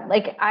 Yeah.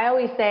 Like I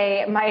always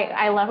say,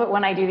 I love it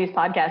when I do these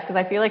podcasts, because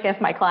I feel like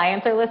if my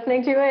clients are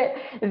listening to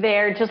it,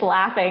 they're just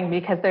laughing,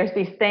 because there's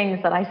these things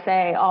that I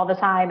say all the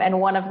time.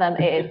 And one of them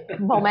is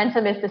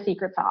momentum is the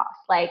secret sauce.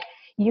 Like,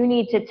 you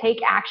need to take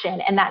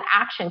action, and that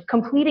action,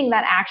 completing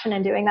that action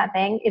and doing that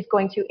thing, is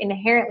going to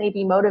inherently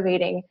be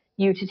motivating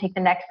you to take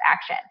the next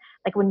action.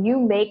 Like when you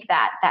make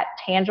that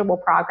tangible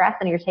progress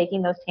and you're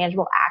taking those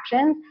tangible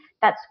actions,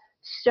 that's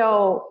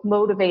so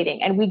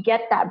motivating, and we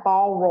get that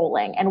ball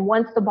rolling. And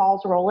once the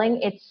ball's rolling,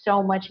 it's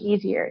so much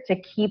easier to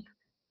keep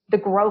the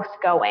growth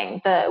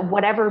going, the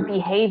whatever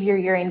behavior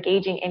you're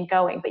engaging in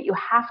going. But you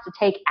have to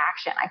take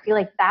action. I feel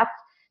like that's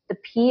the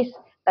piece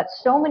that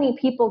so many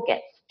people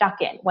get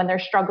stuck in when they're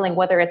struggling,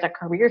 whether it's a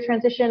career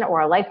transition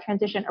or a life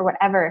transition or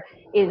whatever,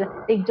 is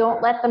they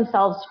don't let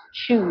themselves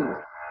choose.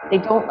 They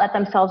don't let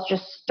themselves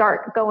just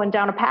start going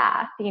down a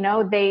path.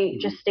 They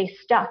just stay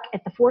stuck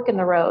at the fork in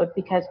the road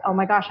because, oh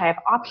my gosh, I have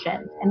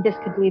options, and this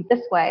could lead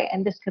this way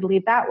and this could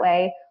lead that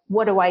way.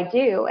 What do I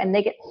do? And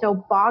they get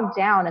so bogged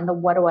down in the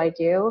what do I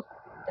do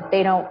that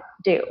they don't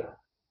do.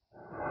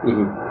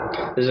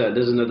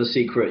 There's another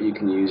secret you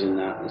can use in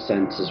that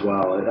sense as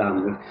well.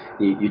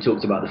 You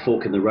talked about the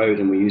fork in the road,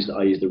 and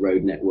I use the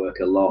road network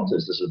a lot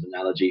as the sort of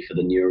analogy for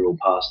the neural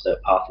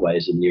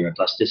pathways and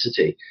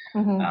neuroplasticity.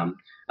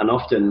 And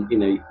often,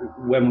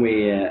 when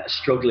we're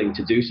struggling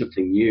to do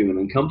something new and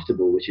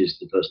uncomfortable, which is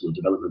the personal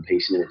development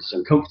piece, and it's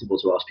uncomfortable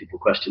to ask people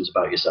questions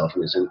about yourself,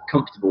 and it's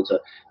uncomfortable to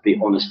be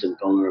honest and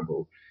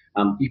vulnerable.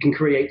 You can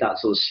create that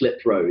sort of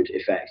slip road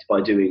effect by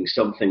doing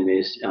something that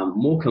is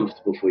more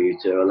comfortable for you,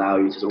 to allow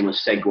you to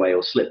almost segue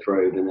or slip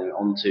road and then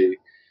onto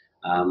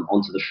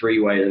the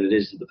freeway that it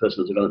is, the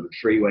personal development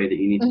freeway that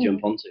you need to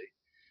jump onto.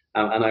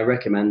 And I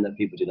recommend that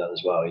people do that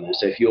as well.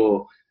 So if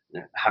you're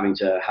having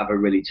to have a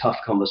really tough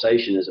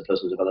conversation as a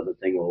personal development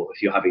thing, or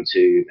if you're having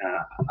to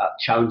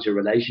challenge a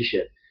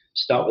relationship,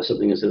 start with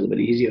something that's a little bit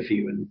easier for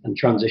you and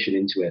transition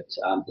into it.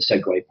 The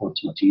segue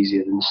point's much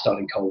easier than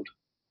starting cold.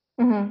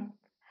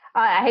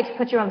 I hate to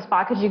put you on the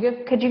spot. Could you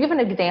give an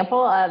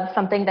example of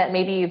something that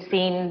maybe you've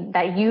seen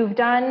that you've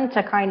done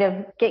to kind of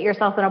get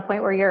yourself in a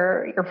point where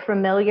you're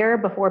familiar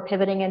before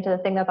pivoting into the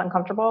thing that's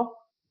uncomfortable?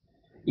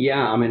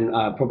 Yeah, I mean,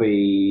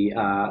 probably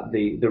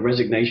the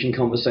resignation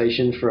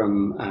conversation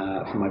from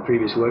my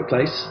previous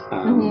workplace.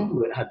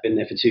 Had been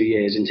there for 2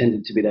 years,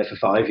 intended to be there for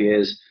 5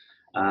 years.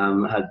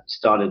 Had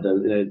started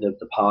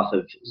the path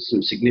of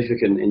some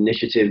significant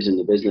initiatives in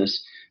the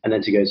business, and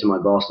then to go to my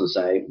boss and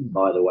say,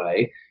 by the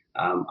way,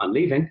 I'm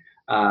leaving,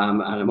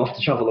 and I'm off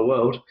to travel the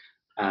world.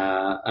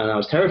 And I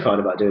was terrified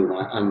about doing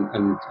that,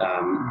 and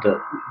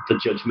the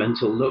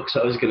judgmental looks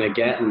I was going to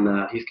get, and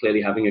he's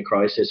clearly having a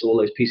crisis. All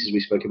those pieces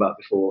we spoke about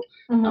before,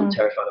 I'm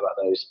terrified about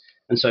those.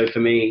 And so for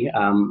me,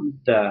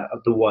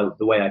 the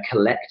way I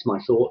collect my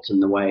thoughts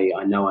and the way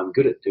I know I'm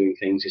good at doing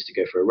things is to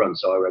go for a run.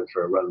 So I went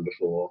for a run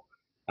before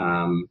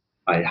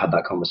I had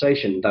that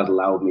conversation. That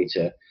allowed me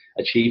to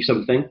achieve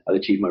something. I'd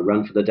achieved my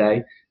run for the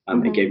day.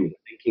 It gave me the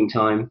thinking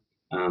time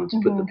to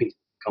put the pieces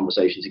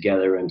conversation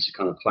together and to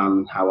kind of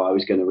plan how I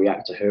was going to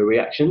react to her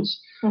reactions.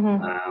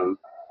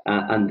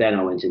 And then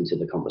I went into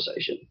the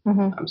conversation.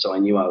 So I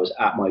knew I was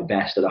at my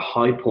best, at a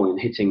high point,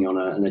 hitting on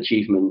an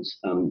achievement.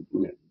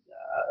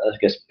 I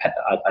guess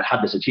I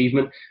had this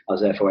achievement. I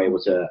was therefore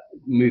able to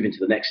move into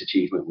the next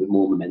achievement with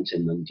more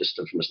momentum than just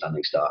from a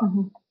standing start.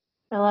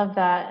 I love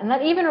that. And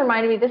that even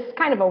reminded me, this is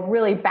kind of a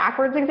really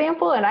backwards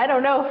example, and I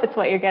don't know if it's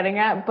what you're getting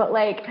at, but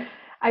like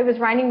I was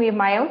reminding me of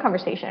my own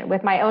conversation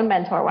with my own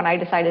mentor when I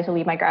decided to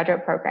leave my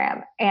graduate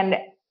program. And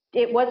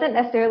it wasn't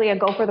necessarily a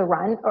go for the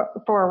run or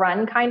for a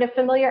run kind of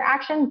familiar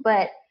action,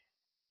 but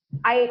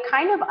I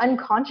kind of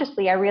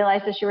unconsciously, I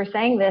realized as you were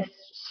saying this,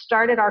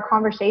 started our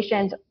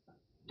conversation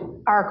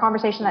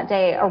that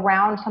day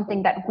around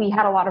something that we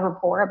had a lot of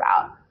rapport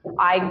about.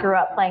 I grew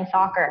up playing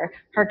soccer.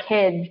 Her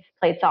kids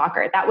played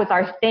soccer. That was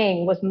our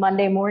thing, was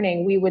Monday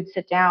morning we would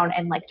sit down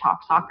and like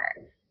talk soccer.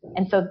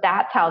 And so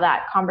that's how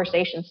that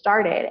conversation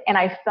started. And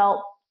I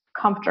felt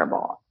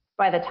comfortable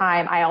by the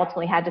time I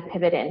ultimately had to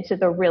pivot into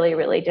the really,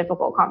 really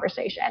difficult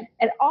conversation.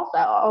 And also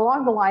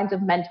along the lines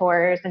of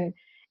mentors and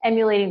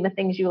emulating the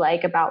things you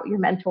like about your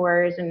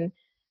mentors. And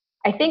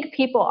I think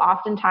people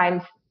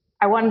oftentimes,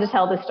 I wanted to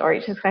tell this story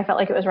just because I felt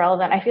like it was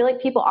relevant. I feel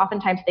like people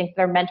oftentimes think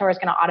their mentor is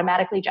going to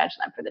automatically judge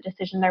them for the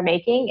decision they're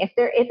making if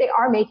they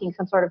are making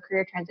some sort of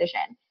career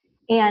transition.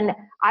 And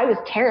I was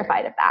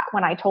terrified of that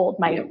when I told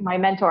my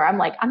mentor, I'm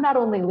like, I'm not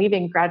only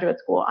leaving graduate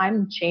school,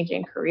 I'm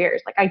changing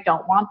careers. Like, I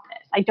don't want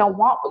this. I don't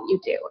want what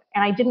you do.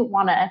 And I didn't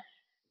want to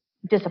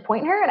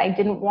disappoint her, and I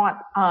didn't want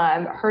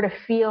her to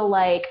feel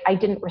like I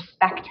didn't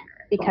respect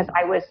her because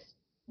I was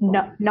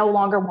no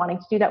longer wanting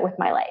to do that with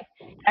my life.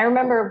 And I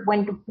remember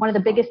when one of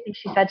the biggest things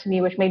she said to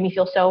me, which made me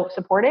feel so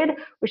supported,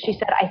 was she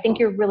said, I think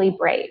you're really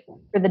brave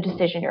for the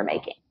decision you're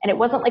making. And it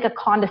wasn't like a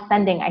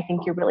condescending, I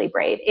think you're really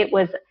brave. It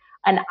was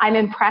I'm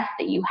impressed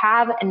that you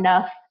have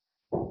enough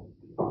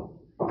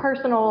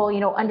personal,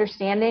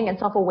 understanding and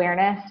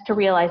self-awareness to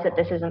realize that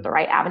this isn't the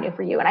right avenue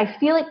for you. And I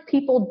feel like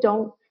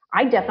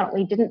I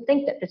definitely didn't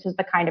think that this was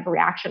the kind of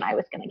reaction I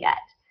was going to get.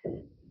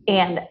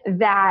 And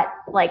that,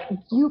 like,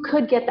 you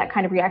could get that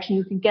kind of reaction.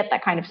 You could get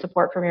that kind of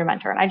support from your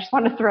mentor. And I just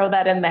want to throw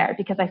that in there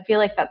because I feel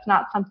like that's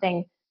not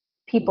something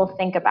people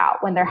think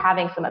about when they're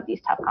having some of these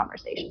tough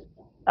conversations.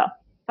 So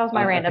that was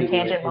my random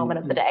tangent moment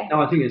of the day.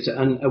 No, I think it's,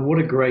 and what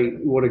a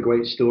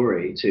great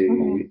story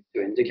to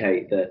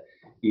indicate that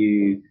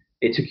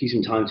it took you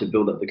some time to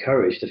build up the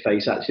courage to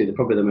face actually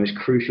probably the most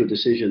crucial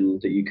decision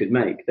that you could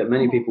make, that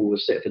many people will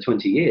sit for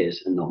 20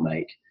 years and not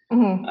make.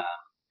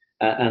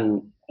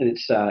 And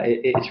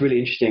it's really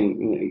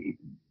interesting.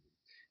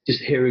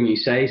 Just hearing you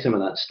say some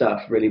of that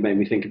stuff really made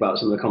me think about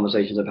some of the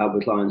conversations I've had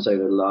with clients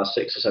over the last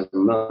 6 or 7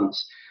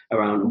 months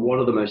around what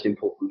are the most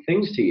important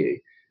things to you.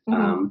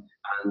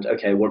 And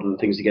okay, what are the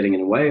things that are getting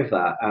in the way of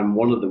that? And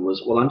one of them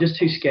was, well, I'm just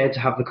too scared to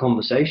have the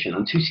conversation.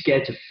 I'm too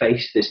scared to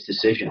face this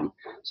decision.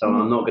 So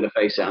I'm not going to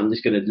face it. I'm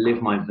just going to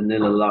live my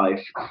vanilla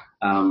life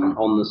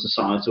on the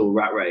societal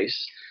rat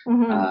race.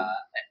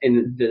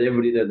 In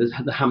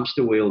the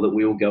hamster wheel that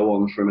we all go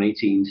on from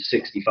 18 to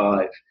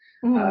 65.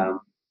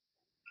 And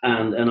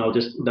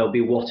there'll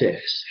be what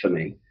ifs for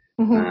me.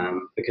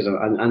 Because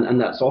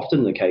that's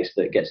often the case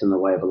that gets in the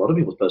way of a lot of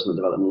people's personal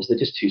development, is they're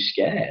just too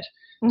scared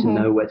to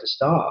know where to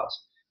start.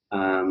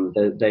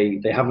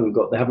 They haven't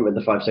read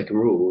the 5-second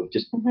rule.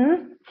 Just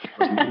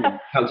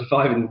count to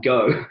 5 and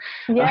go.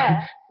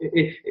 Yeah.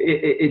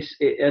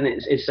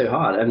 It's so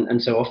hard,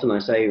 and so often I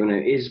say,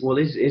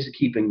 is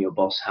keeping your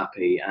boss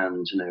happy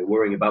and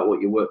worrying about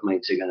what your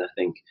workmates are going to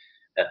think,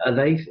 are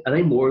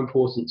they more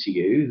important to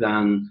you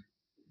than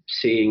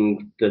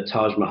seeing the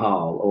Taj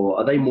Mahal, or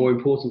are they more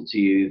important to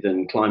you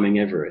than climbing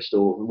Everest,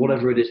 or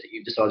whatever it is that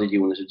you've decided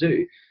you wanted to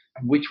do?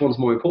 Which one's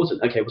more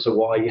important? Okay, well, so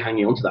why are you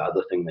hanging on to that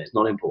other thing that's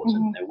not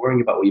important? Worrying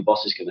about what your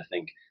boss is going to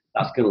think,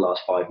 that's going to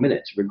last 5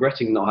 minutes.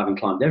 Regretting not having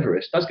climbed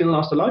Everest, that's going to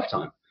last a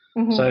lifetime.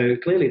 So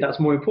clearly that's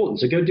more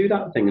important. So go do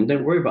that thing and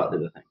don't worry about the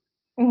other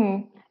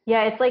thing.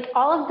 Yeah, it's like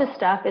all of this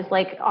stuff is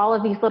like all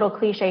of these little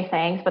cliche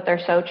things, but they're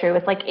so true.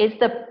 It's like, is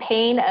the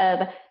pain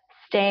of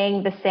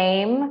staying the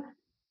same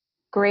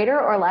greater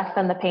or less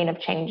than the pain of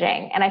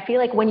changing? And I feel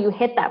like when you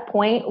hit that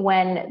point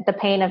when the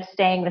pain of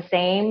staying the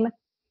same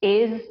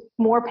is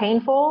more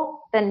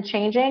painful than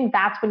changing,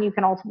 that's when you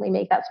can ultimately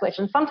make that switch.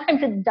 And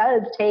sometimes it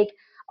does take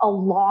a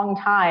long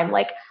time.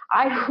 Like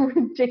I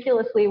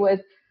ridiculously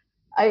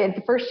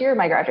the first year of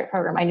my graduate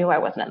program, I knew I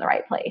wasn't in the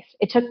right place.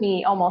 It took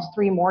me almost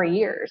 3 more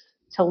years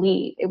to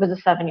leave. It was a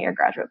 7-year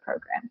graduate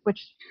program,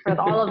 which for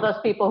all of those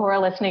people who are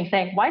listening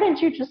saying, why didn't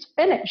you just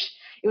finish?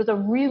 It was a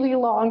really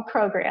long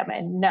program,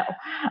 and no.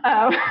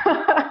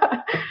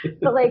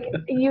 But like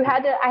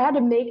I had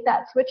to make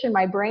that switch in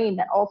my brain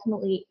that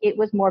ultimately it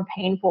was more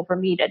painful for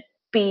me to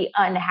be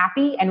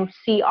unhappy and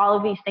see all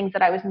of these things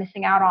that I was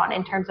missing out on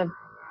in terms of,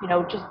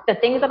 just the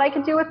things that I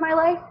could do with my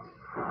life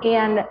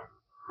and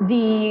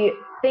the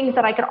things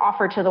that I could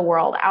offer to the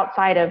world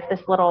outside of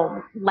this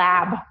little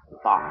lab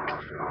box.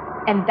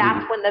 And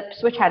that's when the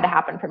switch had to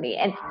happen for me.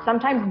 And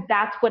sometimes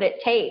that's what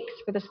it takes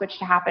for the switch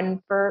to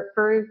happen for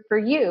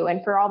you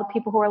and for all the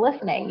people who are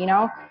listening,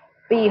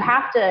 but you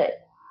have to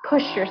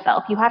push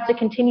yourself. You have to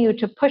continue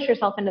to push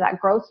yourself into that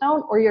growth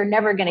zone, or you're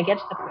never going to get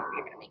to the point where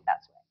you're going to make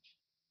that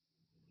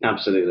switch.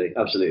 Absolutely.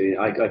 Absolutely.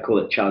 I call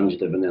it challenge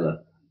the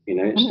vanilla,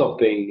 stop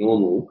being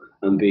normal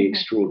and be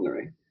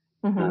extraordinary.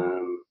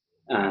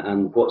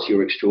 and what's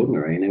your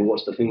extraordinary, and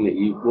what's the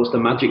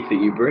magic that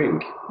you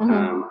bring,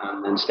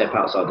 and then step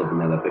outside the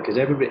vanilla, because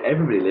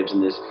everybody lives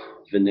in this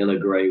vanilla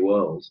grey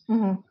world,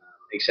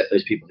 except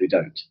those people who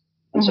don't,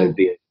 and so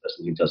be a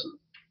person who doesn't.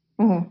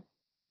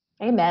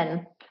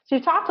 Amen. So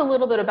you talked a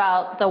little bit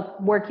about the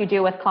work you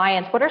do with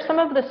clients. What are some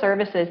of the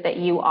services that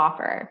you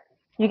offer?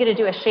 You get to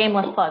do a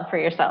shameless plug for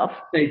yourself.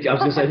 I was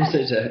going to say, this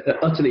is an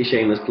utterly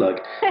shameless plug.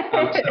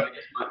 So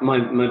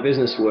my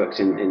business works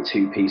in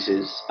two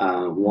pieces.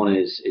 One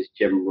is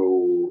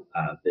general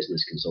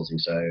business consulting.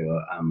 So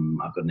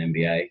I've got an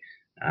MBA,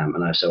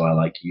 and I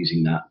like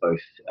using that both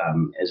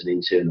as an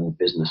internal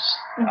business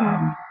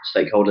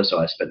stakeholder. So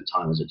I spent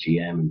time as a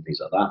GM and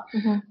things like that.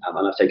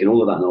 And I've taken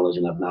all of that knowledge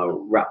and I've now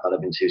wrapped that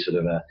up into sort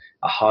of a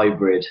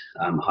hybrid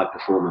high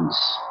performance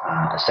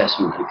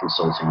assessment and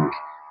consulting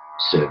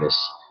service.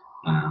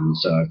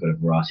 So I've got a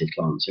variety of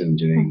clients who I'm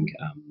doing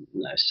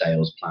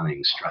sales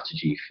planning,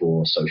 strategy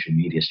for social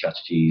media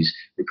strategies.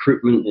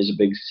 Recruitment is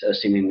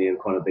seemingly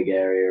quite a big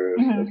area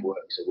of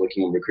work. So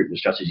working on recruitment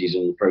strategies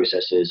and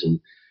processes and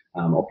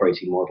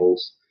operating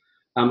models.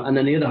 And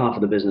then the other half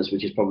of the business,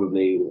 which is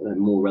probably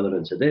more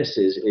relevant to this,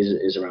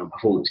 is around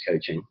performance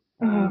coaching.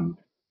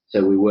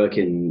 So we work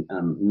in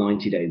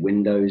 90-day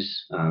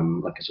windows,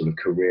 like a sort of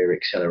career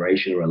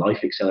acceleration or a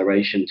life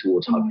acceleration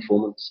towards high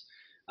performance.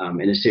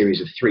 In a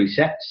series of 3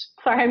 sets.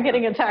 Sorry, I'm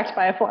getting attacked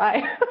by a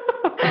fly.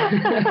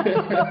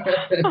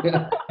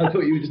 I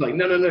thought you were just like,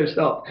 no,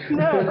 stop.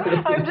 No,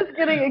 I'm just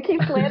kidding. It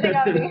keeps landing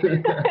on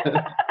me.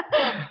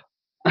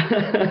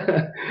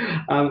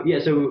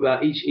 So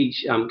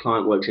each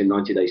client works in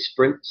 90-day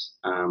sprints.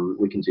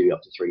 We can do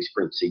up to 3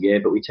 sprints a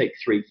year, but we take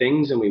 3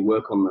 things and we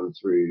work on them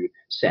through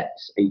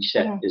sets. Each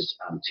set is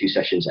 2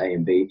 sessions, A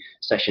and B.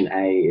 Session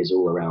A is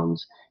all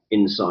around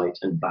insight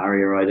and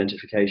barrier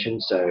identification.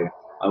 So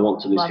I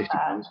want to lose 50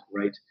 pounds,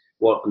 right?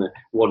 What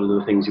are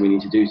the things we need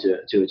to do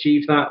to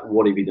achieve that?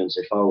 What have you done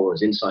so far? What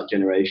is insight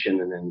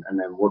generation? And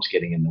then what's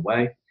getting in the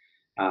way?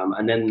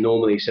 And then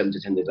normally 7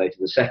 to 10 days later,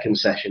 the second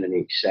session in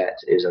each set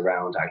is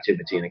around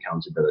activity and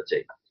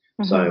accountability.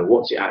 So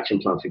what's your action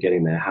plan for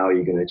getting there? How are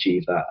you going to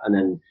achieve that? And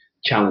then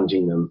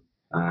challenging them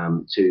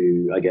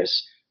to, I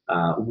guess,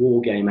 war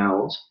game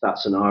out that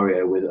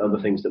scenario with other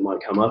things that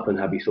might come up. And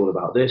have you thought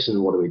about this?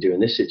 And what do we do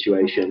in this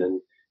situation? And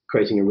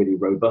creating a really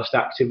robust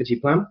activity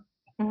plan.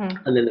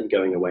 And then them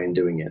going away and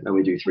doing it. And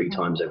we do 3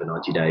 times over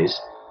 90 days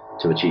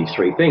to achieve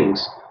 3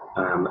 things.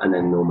 And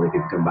then normally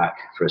people come back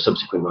for a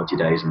subsequent 90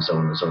 days and so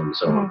on and so on and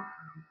so on,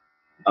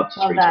 up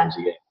to 3 times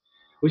a year,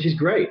 which is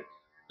great.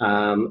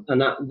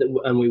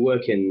 And we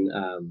work in,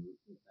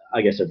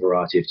 I guess, a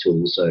variety of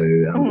tools. So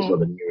there's a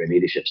lot of neuro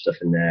leadership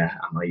stuff in there.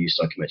 I use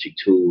psychometric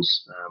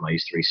tools. I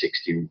use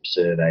 360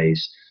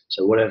 surveys.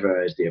 So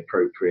whatever is the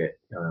appropriate,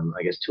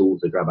 I guess, tool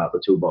to grab out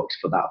the toolbox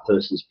for that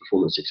person's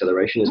performance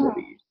acceleration is what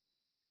we use.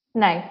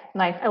 Nice.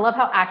 I love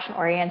how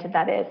action-oriented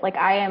that is. Like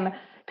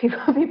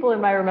people in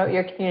my remote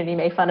year community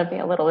make fun of me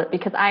a little bit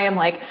because I am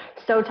like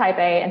so type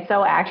A and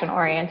so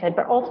action-oriented,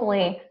 but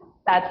ultimately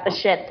that's the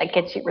shit that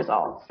gets you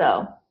results.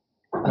 So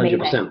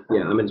 100%.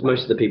 Yeah. I mean,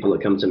 most of the people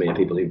that come to me are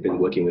people who've been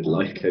working with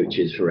life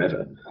coaches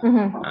forever.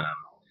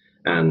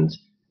 And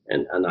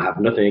I have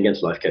nothing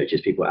against life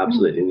coaches. People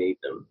absolutely need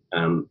them.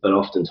 But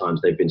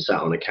oftentimes they've been sat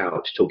on a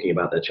couch talking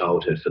about their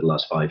childhood for the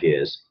last 5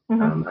 years,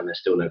 and they're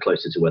still no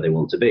closer to where they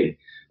want to be.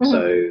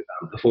 So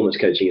performance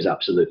coaching is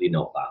absolutely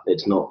not that.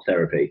 It's not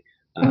therapy.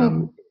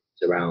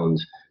 It's around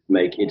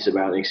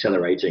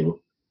accelerating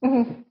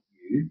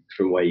you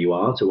from where you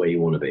are to where you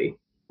want to be.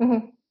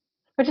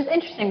 Which is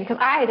interesting because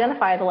I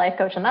identify as a life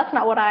coach, and that's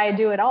not what I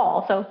do at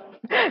all. So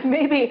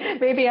maybe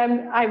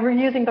I'm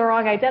using the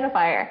wrong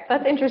identifier.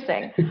 That's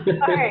interesting.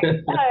 All right.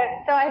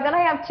 So then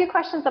I have 2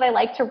 questions that I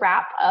like to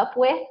wrap up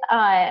with.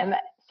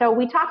 So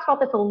we talked about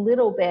this a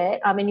little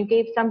bit, and you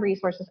gave some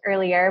resources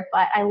earlier,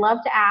 but I love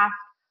to ask,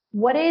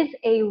 what is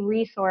a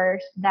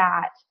resource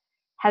that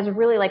has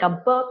really like a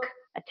book,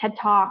 a TED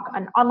Talk,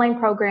 an online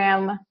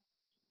program?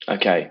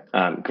 Okay,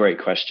 great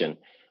question.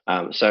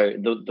 So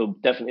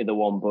definitely the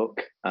one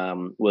book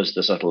was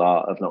The Subtle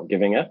Art of Not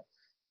Giving Up.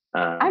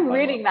 I'm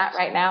reading that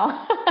right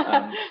now.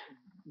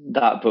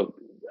 That book,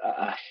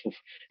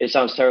 it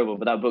sounds terrible,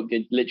 but that book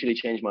did literally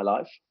change my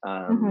life,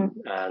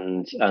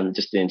 and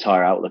just the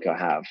entire outlook I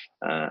have,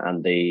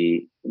 and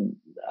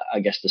I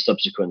guess the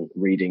subsequent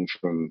reading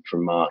from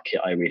Mark.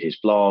 I read his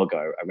blog.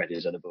 I read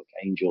his other book,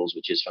 Angels,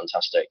 which is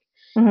fantastic.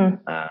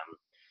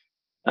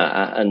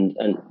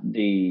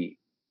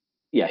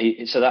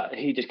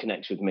 He just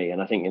connects with me,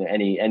 and I think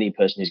any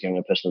person who's going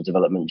on a personal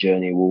development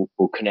journey will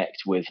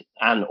connect with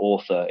an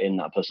author in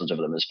that personal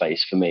development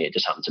space. For me, it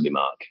just happened to be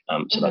Mark,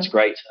 so that's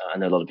great. I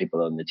know a lot of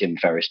people on the Tim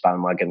Ferriss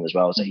bandwagon as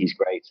well, so he's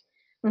great.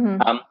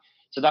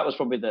 So that was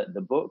probably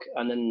the book,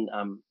 and then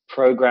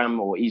program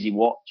or easy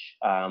watch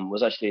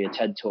was actually a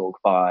TED talk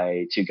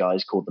by 2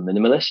 guys called the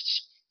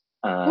Minimalists.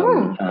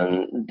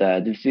 And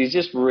these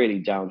just really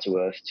down to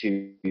earth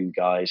 2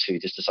 guys who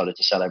just decided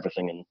to sell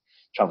everything and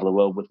travel the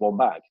world with 1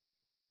 bag.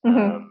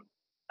 And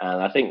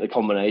I think the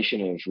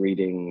combination of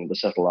reading The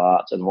Subtle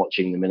Art and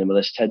watching the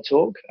Minimalist TED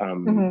Talk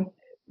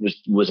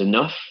was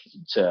enough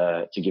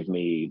to give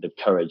me the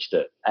courage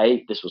that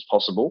A, this was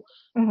possible,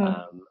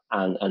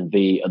 and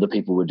B, other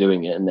people were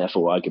doing it, and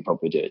therefore I could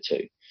probably do it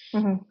too.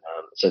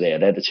 So they're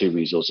the two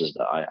resources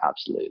that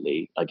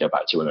I go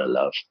back to and I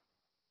love.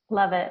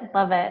 Love it.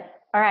 Love it.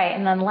 All right.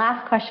 And then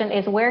last question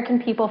is, where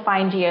can people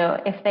find you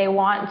if they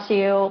want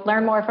to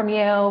learn more from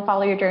you,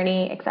 follow your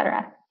journey,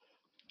 etc.?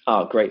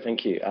 Oh, great.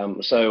 Thank you.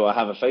 So I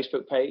have a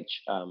Facebook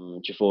page,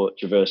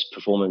 Traverse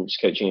Performance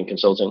Coaching and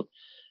Consulting,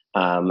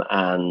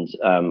 and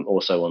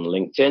also on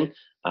LinkedIn.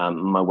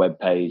 My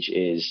webpage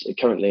is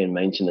currently in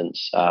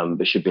maintenance,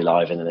 but should be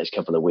live in the next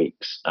couple of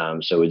weeks.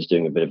 So we're just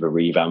doing a bit of a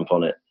revamp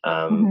on it,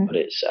 but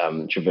it's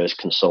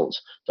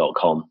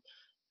traverseconsult.com.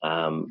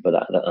 But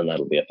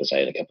that'll be up to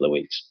say in a couple of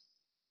weeks.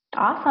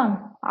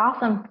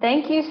 Awesome.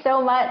 Thank you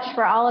so much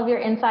for all of your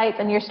insights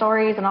and your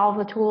stories and all of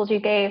the tools you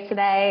gave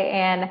today.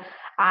 And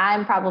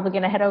I'm probably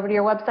going to head over to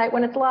your website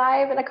when it's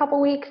live in a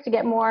couple weeks to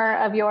get more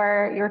of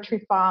your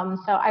truth bombs.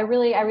 So I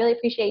really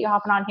appreciate you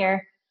hopping on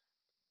here.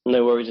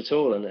 No worries at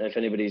all. And if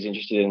anybody's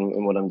interested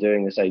in what I'm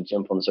doing, they say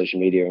jump on social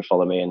media and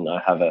follow me. And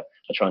I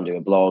try and do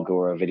a blog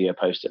or a video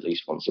post at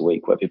least once a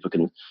week where people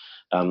can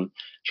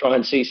try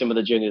and see some of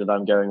the journey that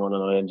I'm going on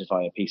and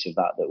identify a piece of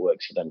that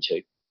works for them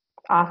too.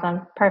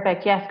 Awesome.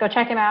 Perfect. Yes, go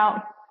check him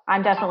out.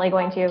 I'm definitely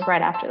going to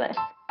right after this.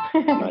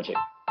 Magic.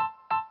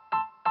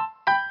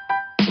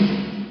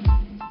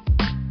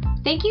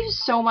 Thank you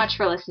so much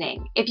for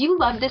listening. If you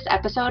love this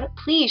episode,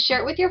 please share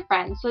it with your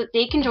friends so that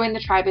they can join the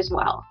tribe as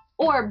well.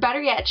 Or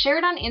better yet, share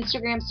it on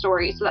Instagram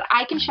stories so that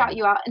I can shout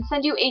you out and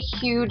send you a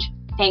huge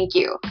thank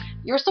you.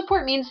 Your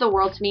support means the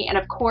world to me. And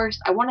of course,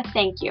 I want to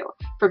thank you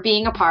for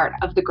being a part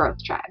of the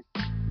Growth Tribe.